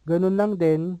 Ganun lang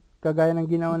din, kagaya ng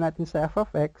ginawa natin sa f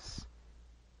of x,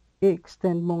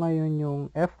 i-extend mo ngayon yung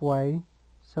fy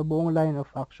sa buong line of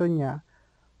action niya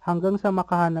hanggang sa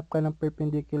makahanap ka ng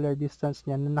perpendicular distance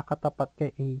niya na nakatapat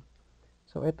kay A.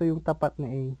 So, ito yung tapat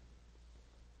na A.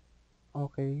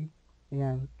 Okay.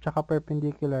 Yan. Tsaka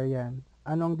perpendicular yan.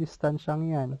 Anong distansyang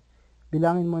yan?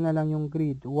 Bilangin mo na lang yung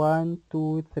grid. 1,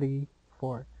 2, 3,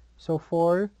 4. So,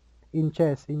 4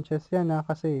 inches. Inches yan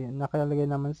kasi nakalagay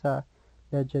naman sa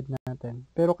legend natin.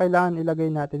 Pero kailangan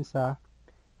ilagay natin sa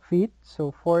feet.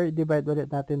 So, 4 divide ulit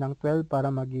natin ng 12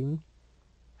 para maging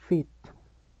feet.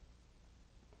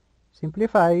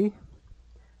 Simplify.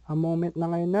 Ang moment na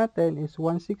ngayon natin is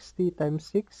 160 times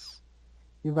 6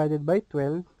 divided by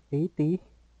 12, 80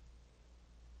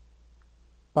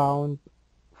 pound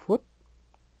foot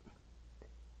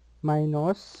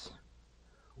minus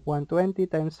 120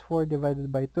 times 4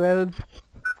 divided by 12,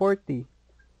 40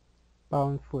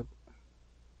 pound foot.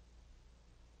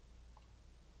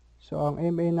 So, ang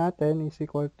MA natin is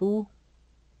equal to,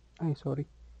 40.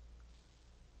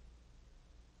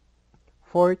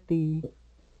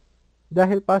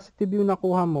 Dahil positive yung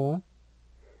nakuha mo,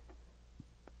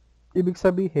 ibig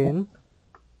sabihin,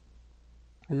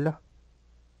 Hala.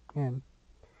 Yan.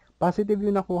 Positive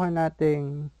yung nakuha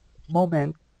nating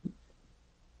moment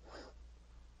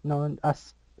known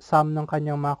as sum ng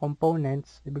kanyang mga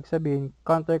components. Ibig sabihin,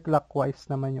 counterclockwise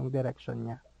naman yung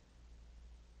direction niya.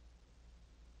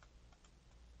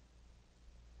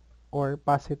 Or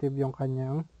positive yung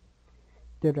kanyang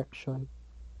direction.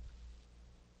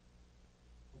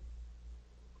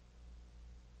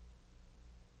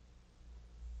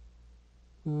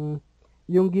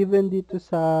 Yung given dito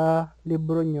sa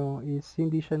libro nyo is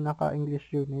hindi siya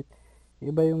naka-English unit.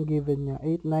 Iba yung given niya,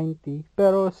 890.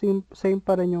 Pero same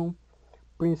pa rin yung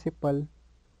principle.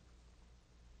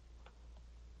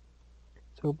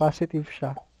 So, positive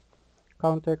siya.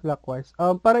 Counterclockwise.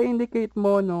 Para indicate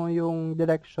mo no, yung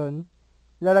direction,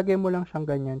 ilalagay mo lang siyang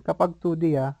ganyan. Kapag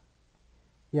 2D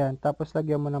yan, tapos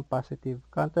lagyan mo ng positive.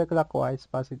 Counterclockwise,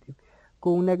 positive.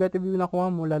 Kung negative yung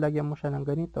nakuha mo, lalagyan mo siya ng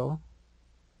ganito.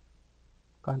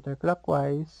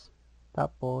 Counterclockwise,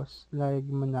 tapos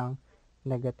lagyan mo ng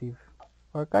negative.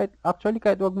 Or kahit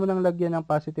wag mo nang lagyan ng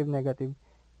positive, negative.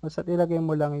 Basta ilagay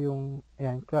mo lang yung,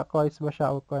 ayan, clockwise ba siya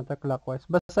o counterclockwise.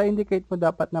 Basta indicate mo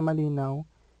dapat na malinaw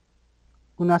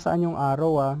kung nasaan yung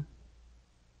arrow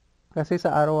Kasi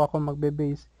sa arrow ako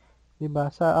magbe-base. Diba?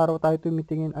 Sa arrow tayo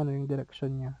tumitingin ano yung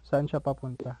direction niya. Saan siya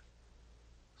papunta.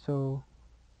 So,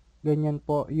 ganyan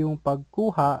po yung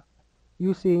pagkuha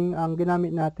using, ang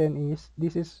ginamit natin is,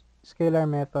 this is scalar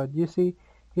method. You see,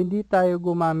 hindi tayo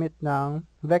gumamit ng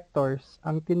vectors.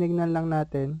 Ang tinignan lang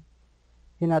natin,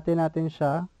 hinati natin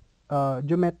siya,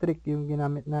 geometric yung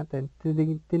ginamit natin.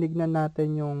 Tinignan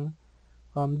natin yung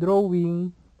drawing,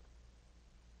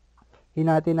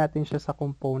 hinati natin siya sa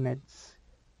components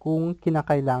kung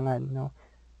kinakailangan. No?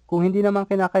 Kung hindi naman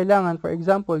kinakailangan, for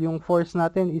example, yung force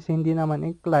natin is hindi naman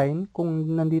inclined, kung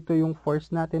nandito yung force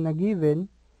natin na given,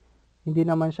 hindi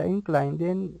naman siya inclined,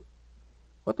 then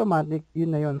automatic,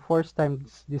 yun na yun, force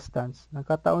times distance.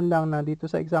 Nagkataon lang na dito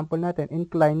sa example natin,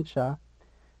 inclined siya.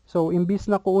 So, imbis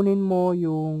na kunin mo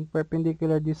yung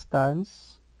perpendicular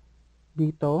distance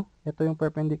dito, ito yung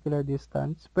perpendicular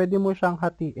distance, pwede mo siyang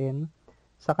hatiin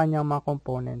sa kanyang mga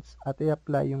components at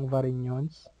i-apply yung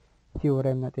Varignon's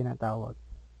theorem na tinatawag.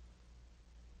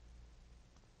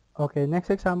 Okay, next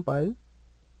example.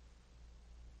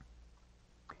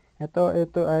 Ito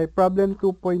ay problem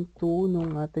 2.2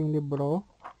 nung ating libro.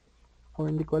 O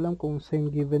hindi ko alam kung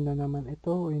same given na naman ito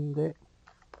o hindi.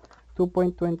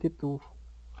 2.22.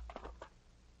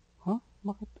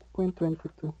 Bakit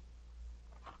 2.22?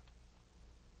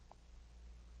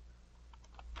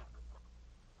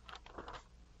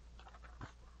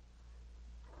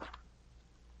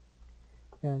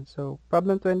 Yan. So,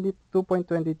 problem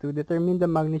 2.22. Determine the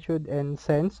magnitude and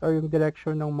sense or yung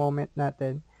direction ng moment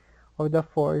natin of the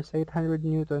force 800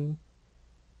 Newton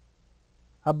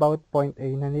about point A.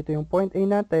 Nandito yung point A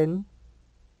natin.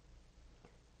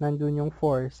 Nandun yung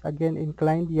force. Again,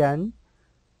 inclined yan.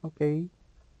 Okay.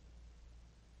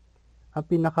 Ang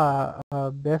pinaka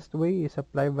best way is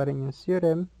apply Varignon's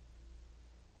theorem.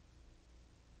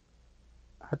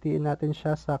 Hatiin natin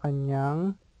siya sa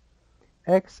kanyang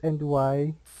x and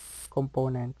y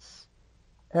components.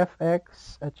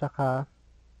 Fx at saka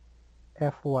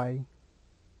Fy.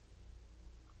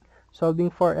 Solving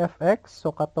for Fx,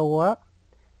 so katawa,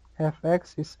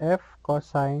 Fx is F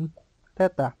cosine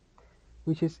theta,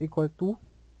 which is equal to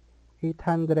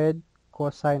 800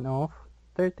 cosine of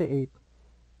 38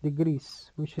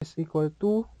 degrees, which is equal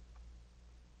to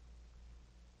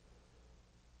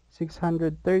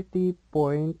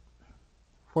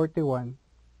 630.41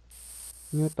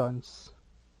 newtons.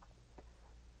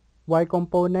 Y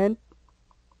component,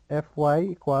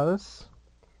 Fy equals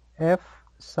F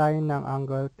sine ng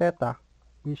angle theta,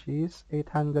 which is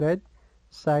 800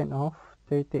 sine of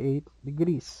 38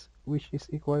 degrees, which is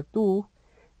equal to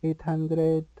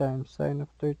 800 times sine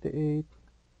of 38,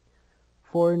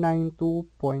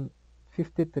 492.53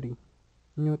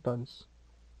 newtons.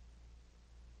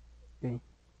 Okay.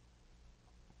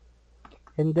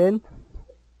 And then,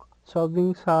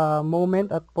 solving sa moment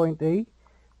at point A,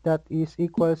 that is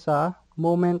equal sa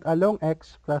moment along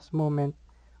x plus moment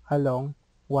along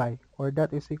y, or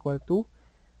that is equal to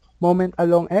moment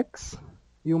along x,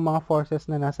 yung mga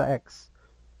forces na nasa x.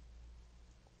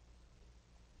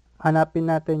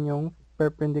 Hanapin natin yung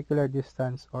perpendicular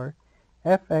distance or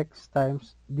fx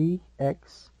times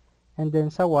dx, and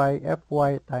then sa y,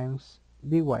 fy times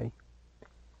dy.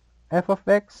 F of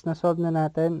x, na-solve na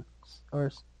natin,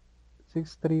 or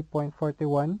 63.41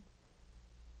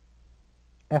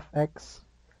 fx.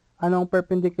 Anong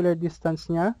perpendicular distance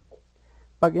niya?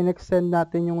 Pag in-extend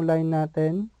natin yung line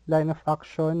natin, line of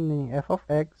action ni f of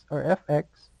x or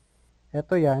fx,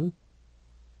 ito yan.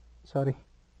 Sorry,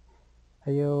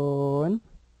 Ayun.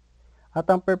 At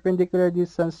ang perpendicular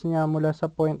distance niya mula sa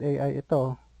point A ay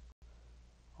ito.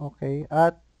 Okay.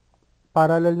 At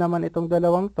parallel naman itong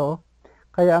dalawang to.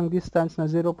 Kaya ang distance na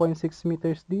 0.6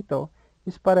 meters dito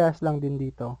is parehas lang din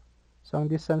dito. So, ang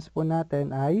distance po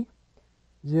natin ay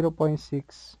 0.6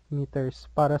 meters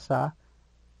para sa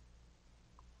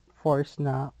force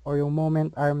na or yung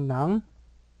moment arm ng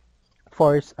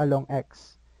force along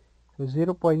X. So,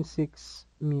 0.6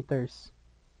 meters.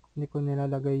 Hindi ko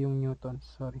nilalagay yung newtons.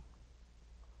 Sorry.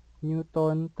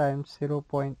 Newton times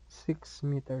 0.6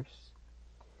 meters.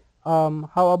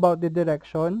 How about the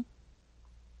direction?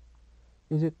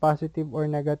 Is it positive or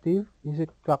negative? Is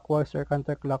it clockwise or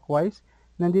counterclockwise?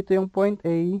 Nandito yung point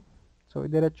A. So,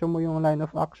 diretso mo yung line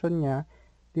of action niya.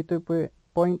 Dito po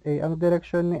point A. Ang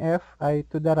direction ni F ay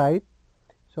to the right.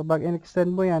 So, pag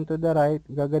in-extend mo yan to the right,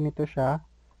 gaganito siya.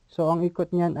 So, ang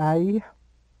ikot niyan ay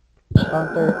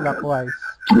counterclockwise.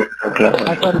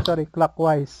 Sorry,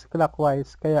 clockwise.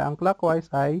 Clockwise. Kaya ang clockwise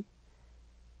ay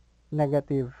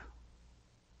negative.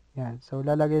 Yan. So,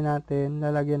 lalagyan natin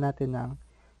ng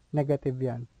negative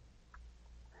yan.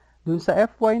 Dun sa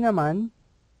Fy naman,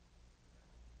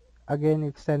 again,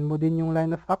 extend mo din yung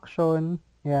line of action.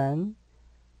 Yan.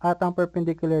 At ang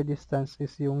perpendicular distance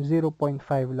is yung 0.5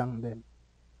 lang din.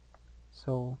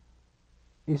 So,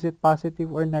 is it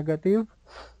positive or negative?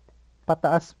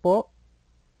 Pataas po.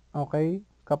 Okay?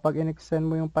 Kapag in-extend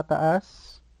mo yung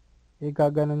pataas,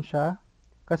 gaganon siya.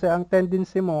 Kasi ang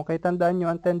tendency mo, kaya tandaan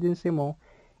nyo, ang tendency mo,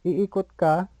 iikot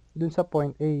ka dun sa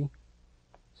point A.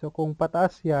 So, kung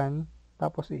pataas yan,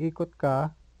 tapos iikot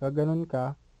ka, gaganon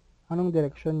ka, anong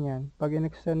direction yan? Pag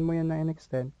in-extend mo yan na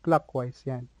in-extend, clockwise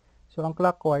yan. So, ang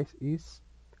clockwise is,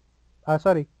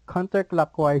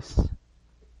 counterclockwise.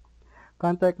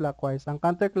 Counterclockwise. Ang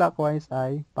counterclockwise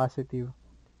ay positive.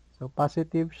 So,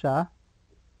 positive siya.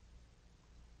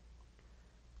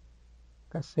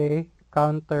 Kasi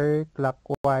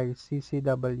counterclockwise,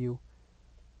 CCW.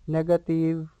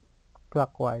 Negative,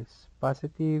 clockwise.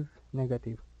 Positive,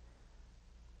 negative.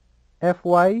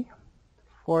 Fy,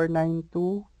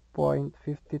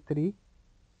 492.53.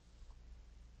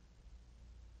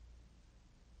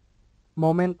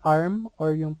 Moment arm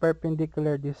or yung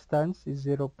perpendicular distance is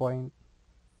 0.5.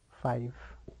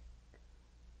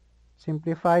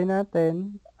 Simplify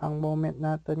natin. Ang moment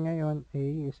natin ngayon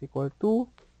A is equal to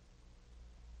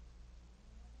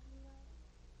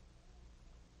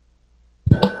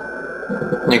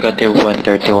negative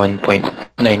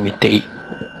 131.98.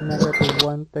 negative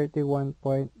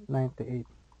 131.98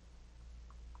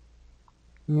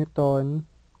 Newton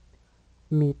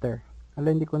meter.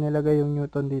 Alam, hindi ko nilagay yung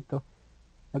Newton dito.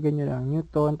 Lagyan nyo lang,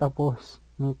 Newton tapos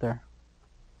meter.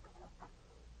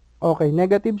 Okay,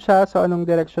 negative siya. So, anong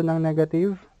direction ng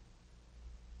negative?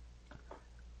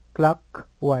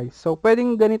 Clockwise. So,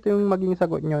 pwedeng ganito yung maging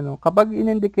sagot nyo, no? Kapag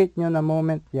in-indicate nyo na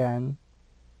moment yan,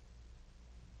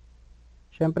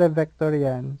 syempre vector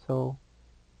yan. So,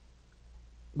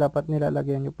 dapat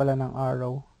nilalagyan nyo pala ng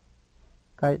arrow.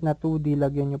 Kahit na 2D,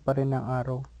 lagyan nyo pa rin ng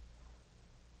arrow.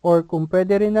 Or kung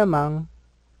pwede rin namang,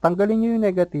 tanggalin nyo yung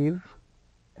negative,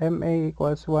 MA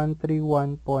equals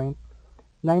 131.98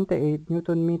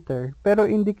 Newton meter. Pero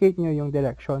indicate nyo yung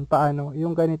direction. Paano?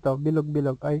 Yung ganito,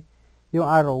 bilog-bilog, ay yung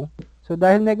arrow. So,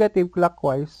 dahil negative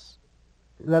clockwise,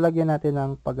 lalagyan natin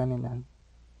ng paganinan.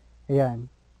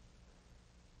 Ayan.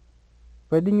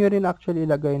 Pwede nyo rin actually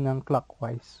ilagay ng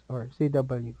clockwise or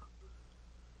CW.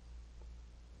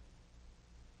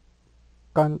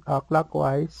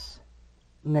 Clockwise,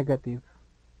 negative.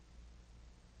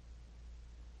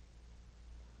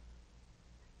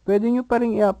 Pwede nyo pa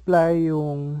rin i-apply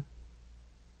yung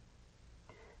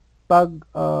pag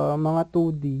mga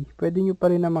 2D, pwede nyo pa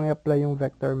rin namang i-apply yung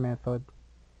vector method.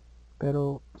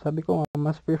 Pero sabi ko nga,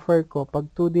 mas prefer ko, pag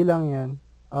 2D lang yan,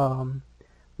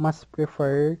 mas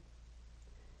prefer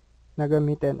na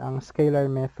gamitin ang scalar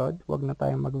method. Huwag na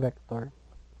tayong mag-vector.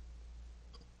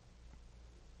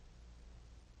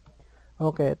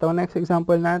 Okay, itong next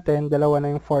example natin, dalawa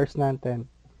na yung force natin.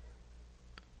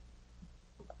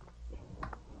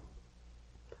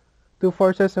 Two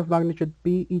forces of magnitude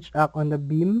P each act on the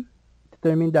beam.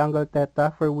 Determine the angle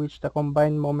theta for which the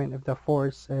combined moment of the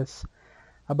forces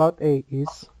about A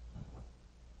is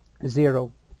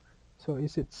 0. So,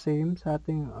 is it same sa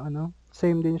ating,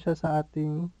 Same din siya sa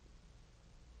ating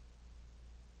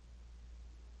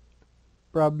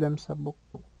problem sa book.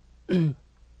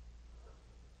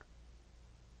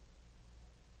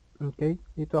 Okay,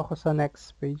 dito ako sa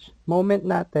next page. Moment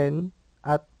natin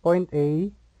at point A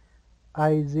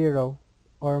ay 0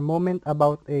 or moment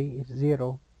about A is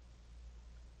 0.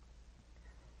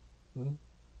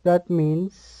 That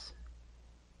means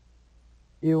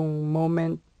yung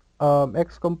moment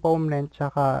x component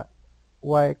tsaka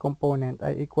y component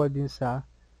ay equal din sa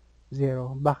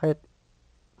 0. Bakit?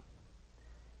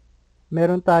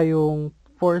 Meron tayong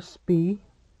force P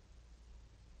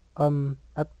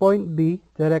at point B,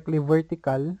 directly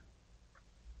vertical.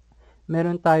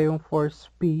 Meron tayong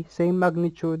force P, same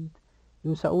magnitude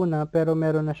dun sa una, pero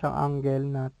meron na siyang angle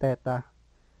na theta.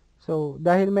 So,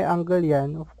 dahil may angle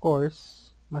yan, of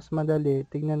course, mas madali,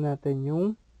 tignan natin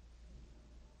yung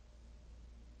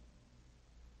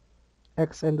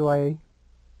x and y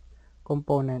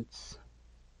components.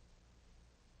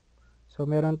 So,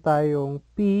 meron tayong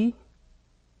P,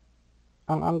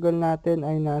 ang angle natin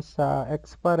ay nasa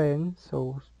x pa rin.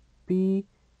 So, P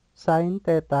sin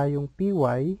theta yung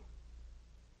PY.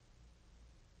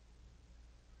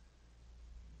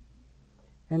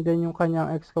 And then, yung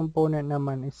kanyang x component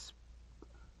naman is,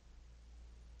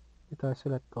 ito,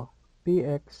 sulat ko,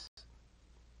 Px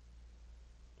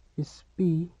is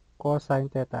P cosine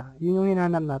theta. Yun yung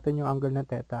hinanap natin, yung angle na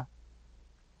theta.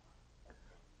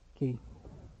 Okay.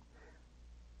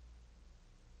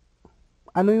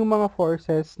 Ano yung mga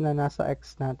forces na nasa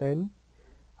x natin?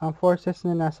 Ang forces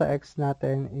na nasa x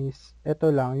natin is,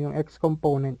 ito lang, yung x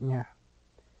component niya.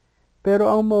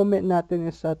 Pero ang moment natin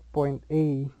is at point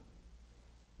A.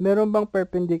 Meron bang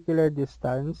perpendicular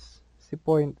distance si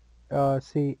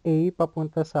si A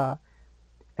papunta sa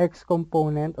x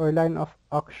component or line of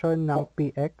action ng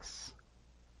Px?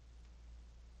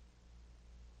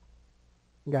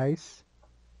 Guys?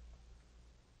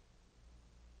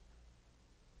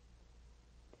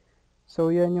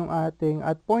 So, yan yung ating,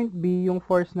 at point B, yung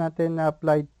force natin na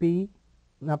applied P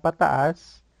na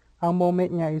pataas, ang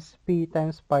moment niya is P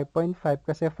times 5.5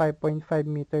 kasi 5.5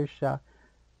 meters siya,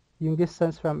 yung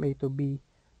distance from A to B.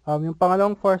 Yung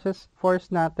pangalawang force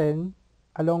natin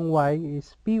along Y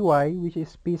is PY, which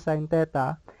is P sin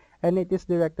theta, and it is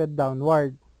directed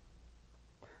downward.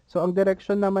 So, ang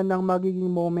direction naman ng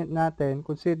magiging moment natin,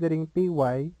 considering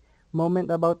PY,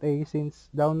 moment about A, since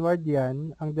downward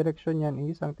yan, ang direction yan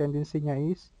is, ang tendency niya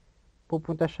is,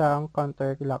 pupunta siyang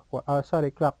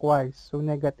clockwise. So,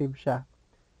 negative siya.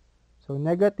 So,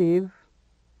 negative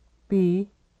P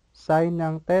sin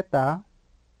ng theta.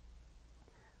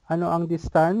 Ano ang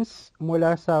distance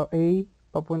mula sa A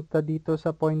papunta dito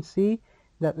sa point C?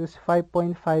 That is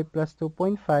 5.5 plus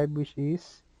 2.5, which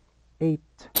is 8.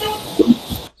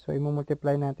 So,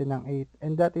 i-multiply natin ng 8.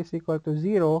 And that is equal to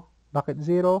 0. Bakit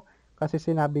 0? Kasi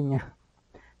sinabi niya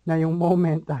na yung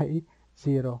moment ay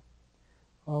 0.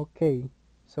 Okay.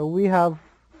 So, we have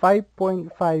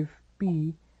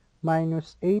 5.5p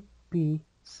minus 8p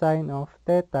sine of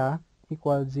theta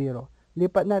equal 0.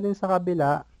 Lipat natin sa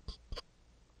kabila.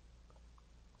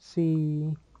 Si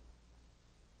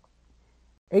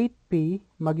 8p,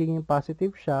 magiging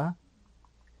positive siya.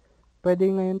 Pwede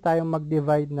ngayon tayong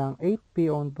mag-divide ng 8p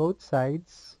on both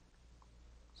sides.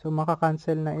 So,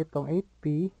 makakancel na itong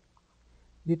 8p.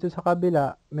 Dito sa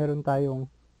kabila, meron tayong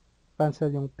cancel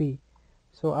yung p.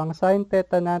 So, ang sin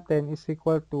theta natin is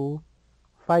equal to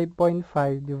 5.5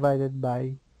 divided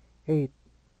by 8.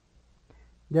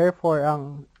 Therefore,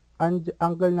 ang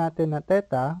angle natin na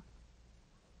theta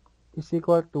is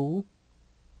equal to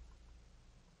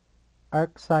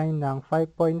arc sine ng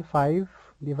 5.5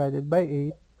 divided by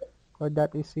 8, or that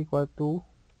is equal to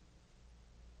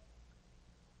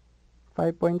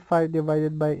 5.5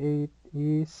 divided by 8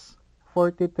 is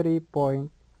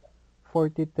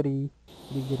 43.43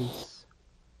 degrees.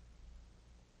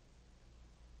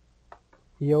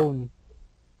 Yun.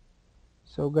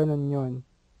 So, ganun yun.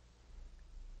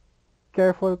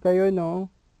 Careful kayo,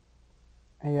 no?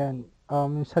 Ayan.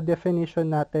 Sa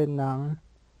definition natin ng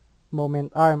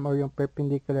moment arm or yung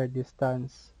perpendicular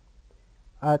distance.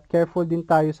 At careful din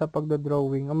tayo sa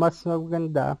pagdodrawing. Ang mas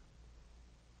maganda,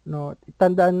 no,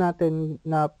 itandaan natin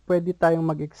na pwede tayong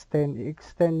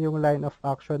i-extend yung line of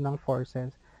action ng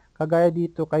forces. Kagaya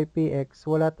dito kay PX,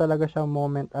 wala talaga siyang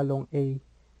moment along A.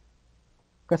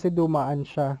 Kasi dumaan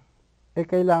siya.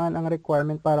 Kailangan ang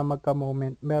requirement para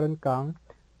magka-moment, meron kang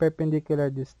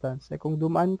perpendicular distance. Kung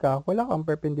dumaan ka, wala kang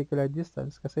perpendicular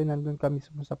distance kasi nandun ka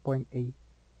mismo sa point A.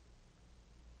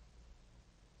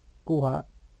 Kuha.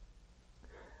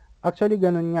 Actually,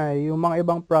 ganun nga eh. Yung mga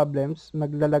ibang problems,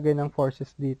 maglalagay ng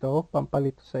forces dito,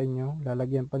 pampalito sa inyo.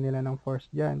 Lalagyan pa nila ng force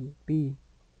dyan, P.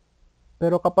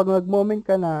 Pero kapag nag-moment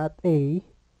ka na at A,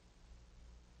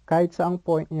 kahit saang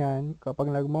point yan,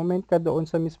 kapag nag-moment ka doon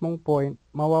sa mismong point,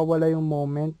 mawawala yung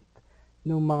moment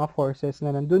ng mga forces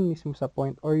na nandun mismo sa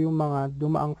point or yung mga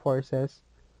dumaang forces,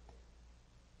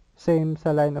 same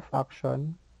sa line of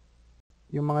action,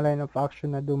 yung mga line of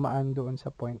action na dumaan doon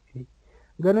sa point A.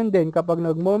 Ganon din, kapag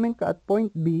nag-moment ka at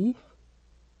point B,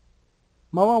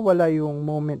 mawawala yung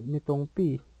moment nitong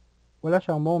P. Wala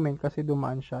siyang moment kasi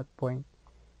dumaan siya at point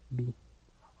B.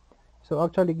 So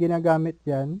actually ginagamit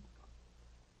yan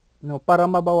para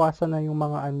mabawasan na yung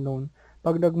mga unknown.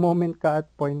 Pag nag-moment ka at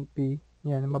point P,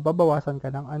 yan, mababawasan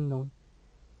ka ng unknown.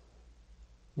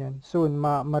 Yan, soon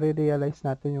ma-realize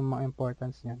natin yung mga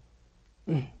importance niyan.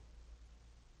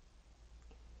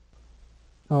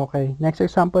 Okay, next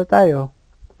example tayo.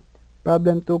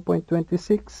 Problem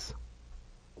 2.26.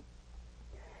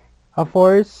 A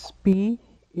force P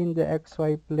in the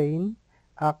xy plane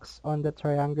acts on the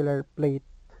triangular plate.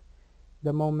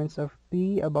 The moments of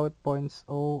P about points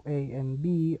O, A, and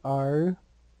B are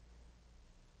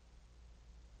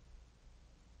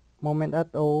moment at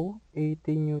O, 80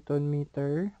 Newton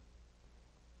meter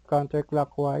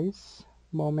counterclockwise.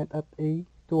 Moment at A,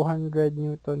 200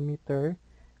 Newton meter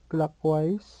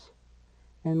clockwise.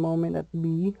 And moment at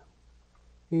B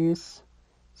is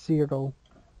 0.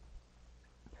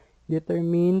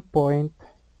 Determine point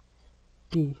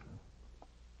P.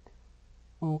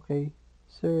 Okay.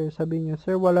 Sir, sabi nyo,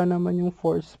 sir, wala naman yung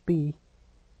force P.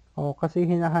 Kasi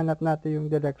hinahanap natin yung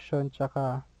direction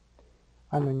tsaka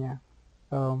niya,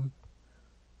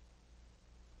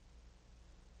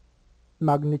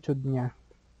 magnitude niya.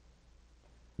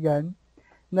 Yan.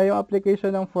 Na yung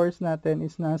application ng force natin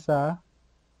is nasa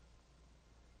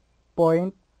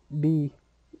point B.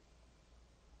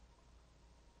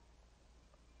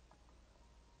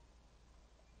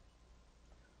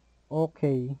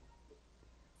 Okay.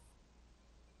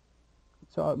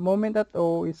 So, moment at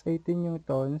O is 80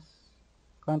 newtons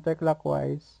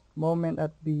counterclockwise. Moment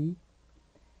at B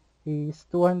is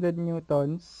 200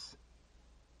 newtons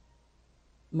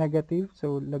negative.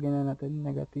 So, lagyan na natin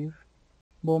negative.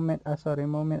 Moment at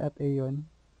A yun.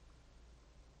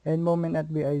 And moment at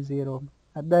B ay 0.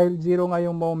 At dahil 0 nga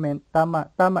yung moment,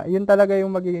 tama. Yun talaga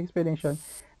yung magiging explanation.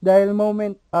 Dahil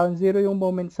 0 yung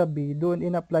moment sa B, doon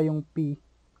in-apply yung P.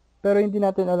 Pero hindi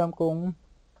natin alam kung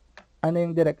ano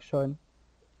yung direction.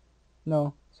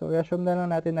 No. So, i-assume na lang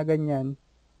natin na ganyan.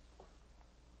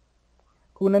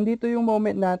 Kung nandito yung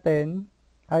moment natin,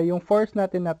 ay yung force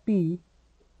natin na P,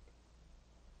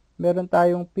 meron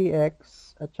tayong PX,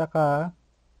 at saka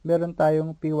meron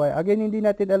tayong PY. Again, hindi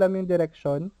natin alam yung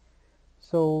direction.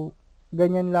 So,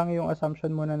 ganyan lang yung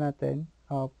assumption muna natin.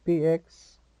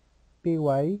 PX,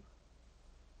 PY.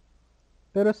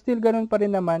 Pero still, ganun pa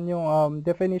rin naman yung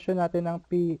definition natin ng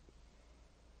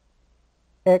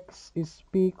X is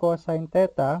P cosine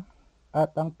theta at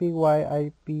ang PY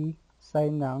ay P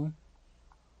sine ng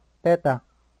theta.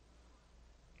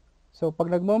 So, pag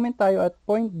nag-moment tayo at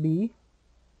point B,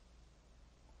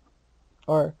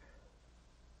 or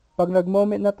pag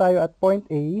nag-moment na tayo at point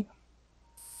A,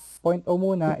 point O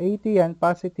muna, 80 yan,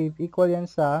 positive, equal yan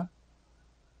sa,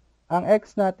 ang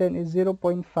X natin is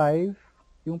 0.5,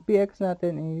 yung PX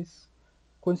natin is,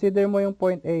 consider mo yung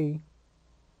point A.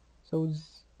 So,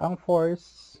 ang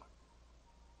force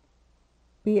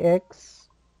PX,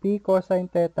 P cosine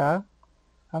theta,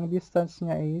 ang distance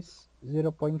niya is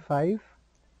 0.5.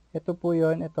 Ito po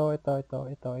yun, ito,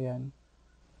 yan.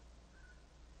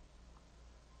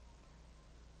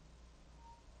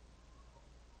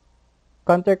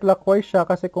 Counterclockwise siya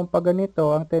kasi kung pag ganito,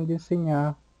 ang tendency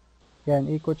niya, yan,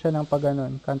 ikot siya ng pag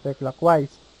ganon,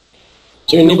 counterclockwise.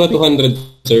 Sir, hindi ba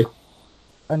 200, sir?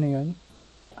 Ano yun?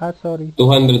 Sorry.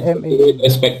 200. MA.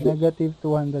 Respect. Negative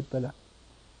 200 pala.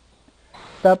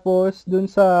 Tapos, dun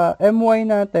sa MY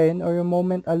natin, or yung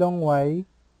moment along Y,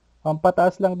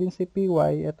 pataas lang din si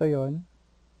PY, ito yon.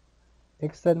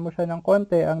 Extend mo siya ng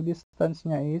konti, ang distance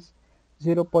niya is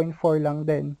 0.4 lang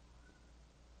din.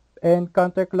 And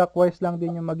counterclockwise lang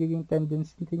din yung magiging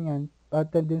tendency niyan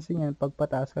pag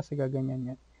pataas kasi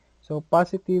gaganyan yan. So,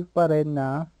 positive pa rin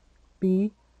na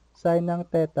P sine ng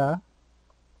theta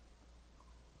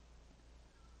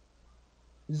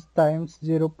times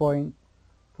 0.4.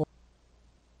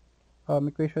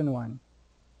 Equation 1.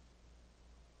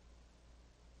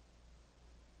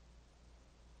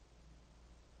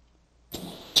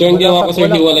 Sir, ang ginawa ko, sir,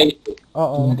 hiwalay.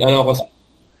 Oo.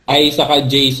 I saka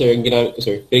J, sir, ang ginamit ko,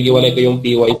 sir. Pero hiwalay ko yung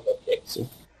PY at X.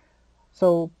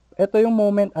 So, ito yung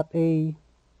moment at A.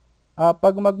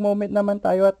 Pag mag-moment naman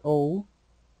tayo at O,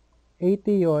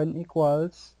 80 yon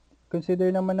equals,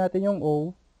 consider naman natin yung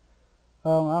O,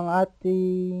 ang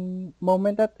ating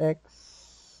moment at X,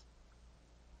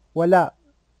 wala.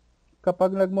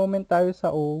 Kapag nag-moment tayo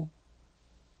sa O,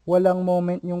 walang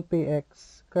moment yung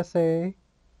PX kasi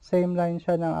same line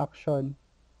siya ng action.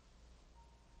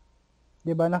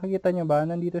 Diba? Nakikita nyo ba?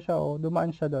 Nandito siya O,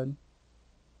 dumaan siya doon.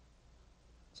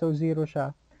 So, 0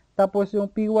 siya. Tapos, yung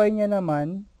PY niya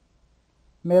naman,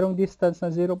 merong distance na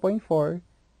 0.4.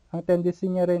 Ang tendency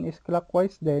niya rin is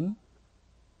clockwise din.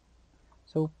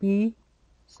 So, P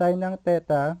sine ng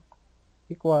theta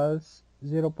equals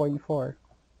 0.4.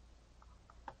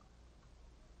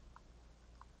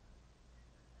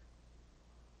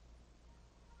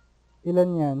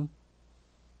 Ilan yan?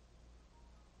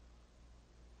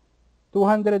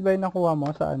 200 ba yung nakuha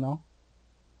mo sa ano?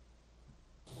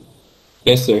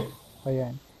 Yes, sir.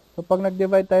 Ayan. So, pag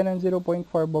nag-divide tayo ng 0.4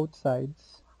 both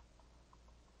sides,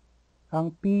 ang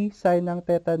P sine ng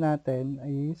theta natin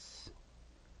is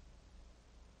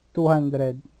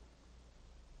 200.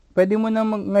 Pwede mo na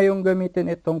ngayong gamitin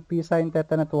itong P sine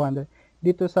theta na 200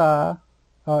 dito sa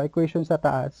equation sa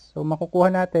taas. So,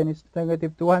 makukuha natin is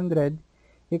negative 200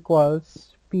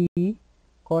 equals P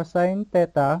cosine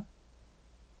theta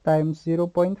times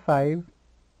 0.5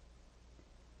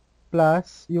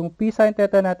 plus yung P sine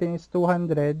theta natin is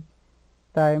 200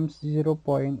 times 0.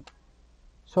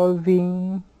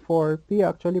 Solving for P,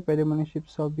 actually pwede mo na shift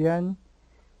solve yan.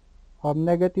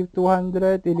 Negative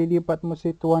 200, ililipat mo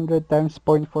si 200 times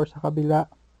 0.4 sa kabila.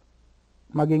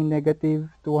 Maging negative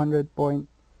 200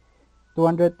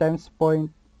 times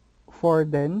 0.4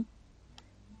 din.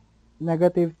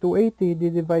 Negative 280,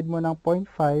 di-divide mo ng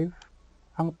 0.5.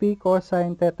 Ang P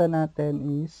cosine theta natin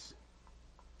is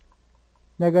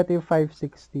negative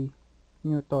 560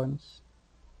 newtons.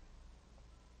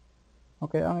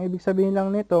 Okay, ang ibig sabihin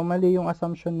lang nito, mali yung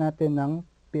assumption natin ng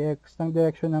PX, ng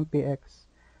direction ng PX.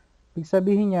 Ibig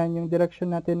sabihin yan, yung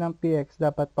direction natin ng PX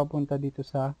dapat papunta dito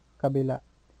sa kabila.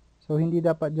 So, hindi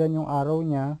dapat dyan yung arrow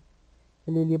niya,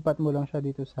 ililipat mo lang siya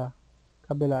dito sa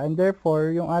kabila. And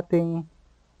therefore, yung ating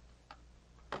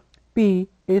P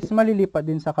is malilipat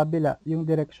din sa kabila, yung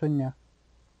direction niya.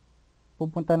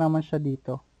 Pupunta naman siya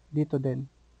dito. Dito din.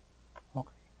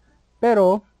 Okay.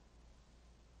 Pero,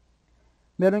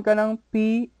 meron ka ng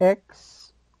PX,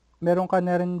 meron ka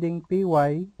na rin ding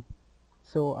PY.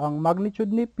 So, ang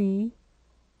magnitude ni P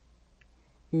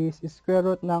is square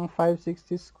root ng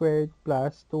 560 squared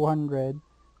plus 200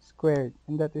 squared.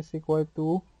 And that is equal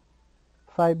to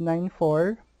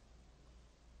 594.64.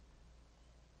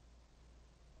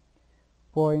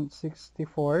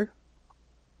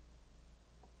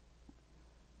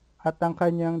 At ang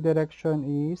kanyang direction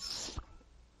is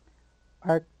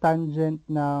arctangent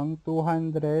ng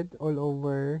 200 all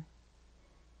over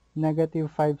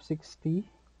negative 560.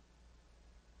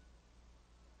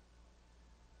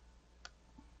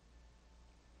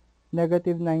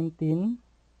 Negative 19,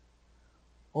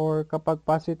 or kapag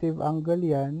positive angle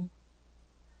yan,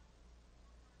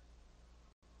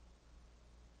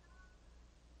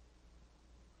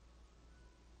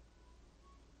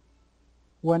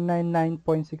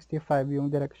 (199.65) yung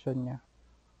direction niya.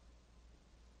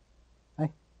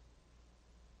 Ay.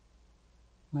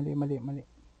 Mali.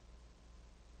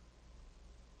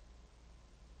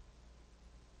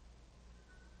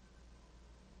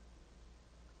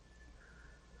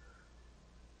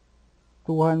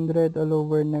 200 all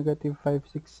over negative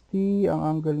 560. Ang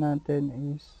angle natin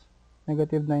is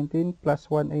negative 19 plus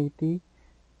 180.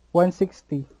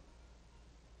 160.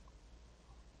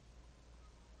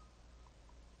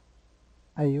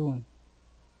 Ayun.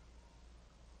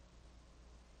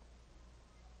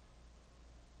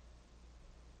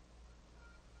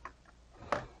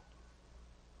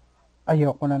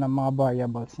 Ayoko na ng mga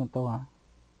variables na to, ha.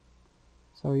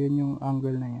 So, yun yung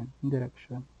angle na yan,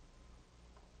 direction.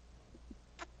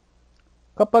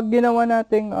 Kapag ginawa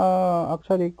nating,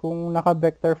 actually, kung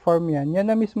naka-vector form yan, yan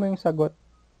na mismo yung sagot.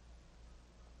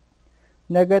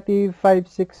 Negative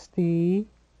 560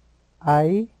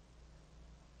 I,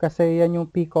 kasi yan yung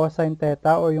P cosine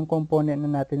theta o yung component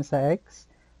na natin sa X.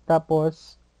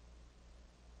 Tapos,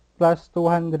 plus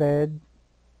 200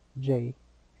 J.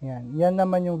 Yan. Yan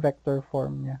naman yung vector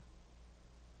form niya.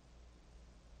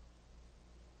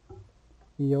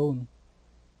 Yun.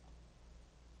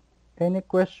 Any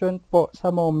question po sa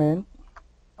moment?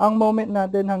 Ang moment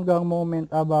natin hanggang moment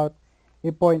about a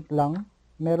point lang.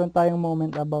 Meron tayong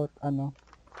moment about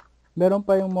meron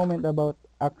pa yung moment about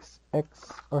x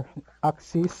or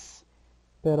axis.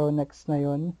 Pero next na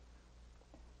yon.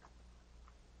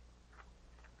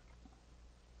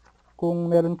 Kung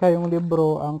meron kayong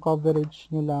libro, ang coverage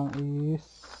nyo lang is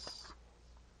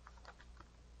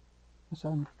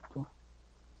saan ito?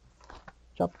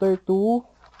 Chapter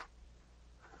 2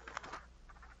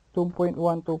 2.1,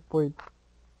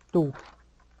 2.2.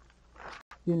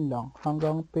 Yun lang.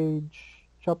 Hanggang page,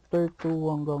 chapter 2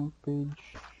 hanggang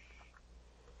page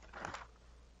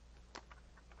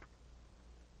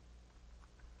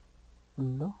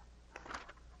Hello?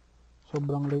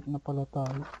 Sobrang late na pala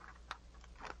tayo.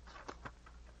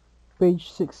 Page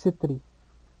 63.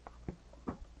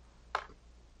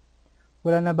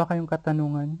 Wala na ba kayong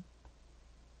katanungan?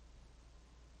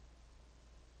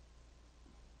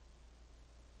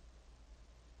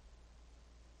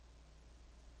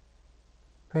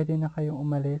 Pwede na kayong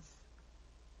umalis.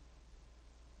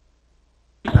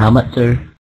 Salamat, sir.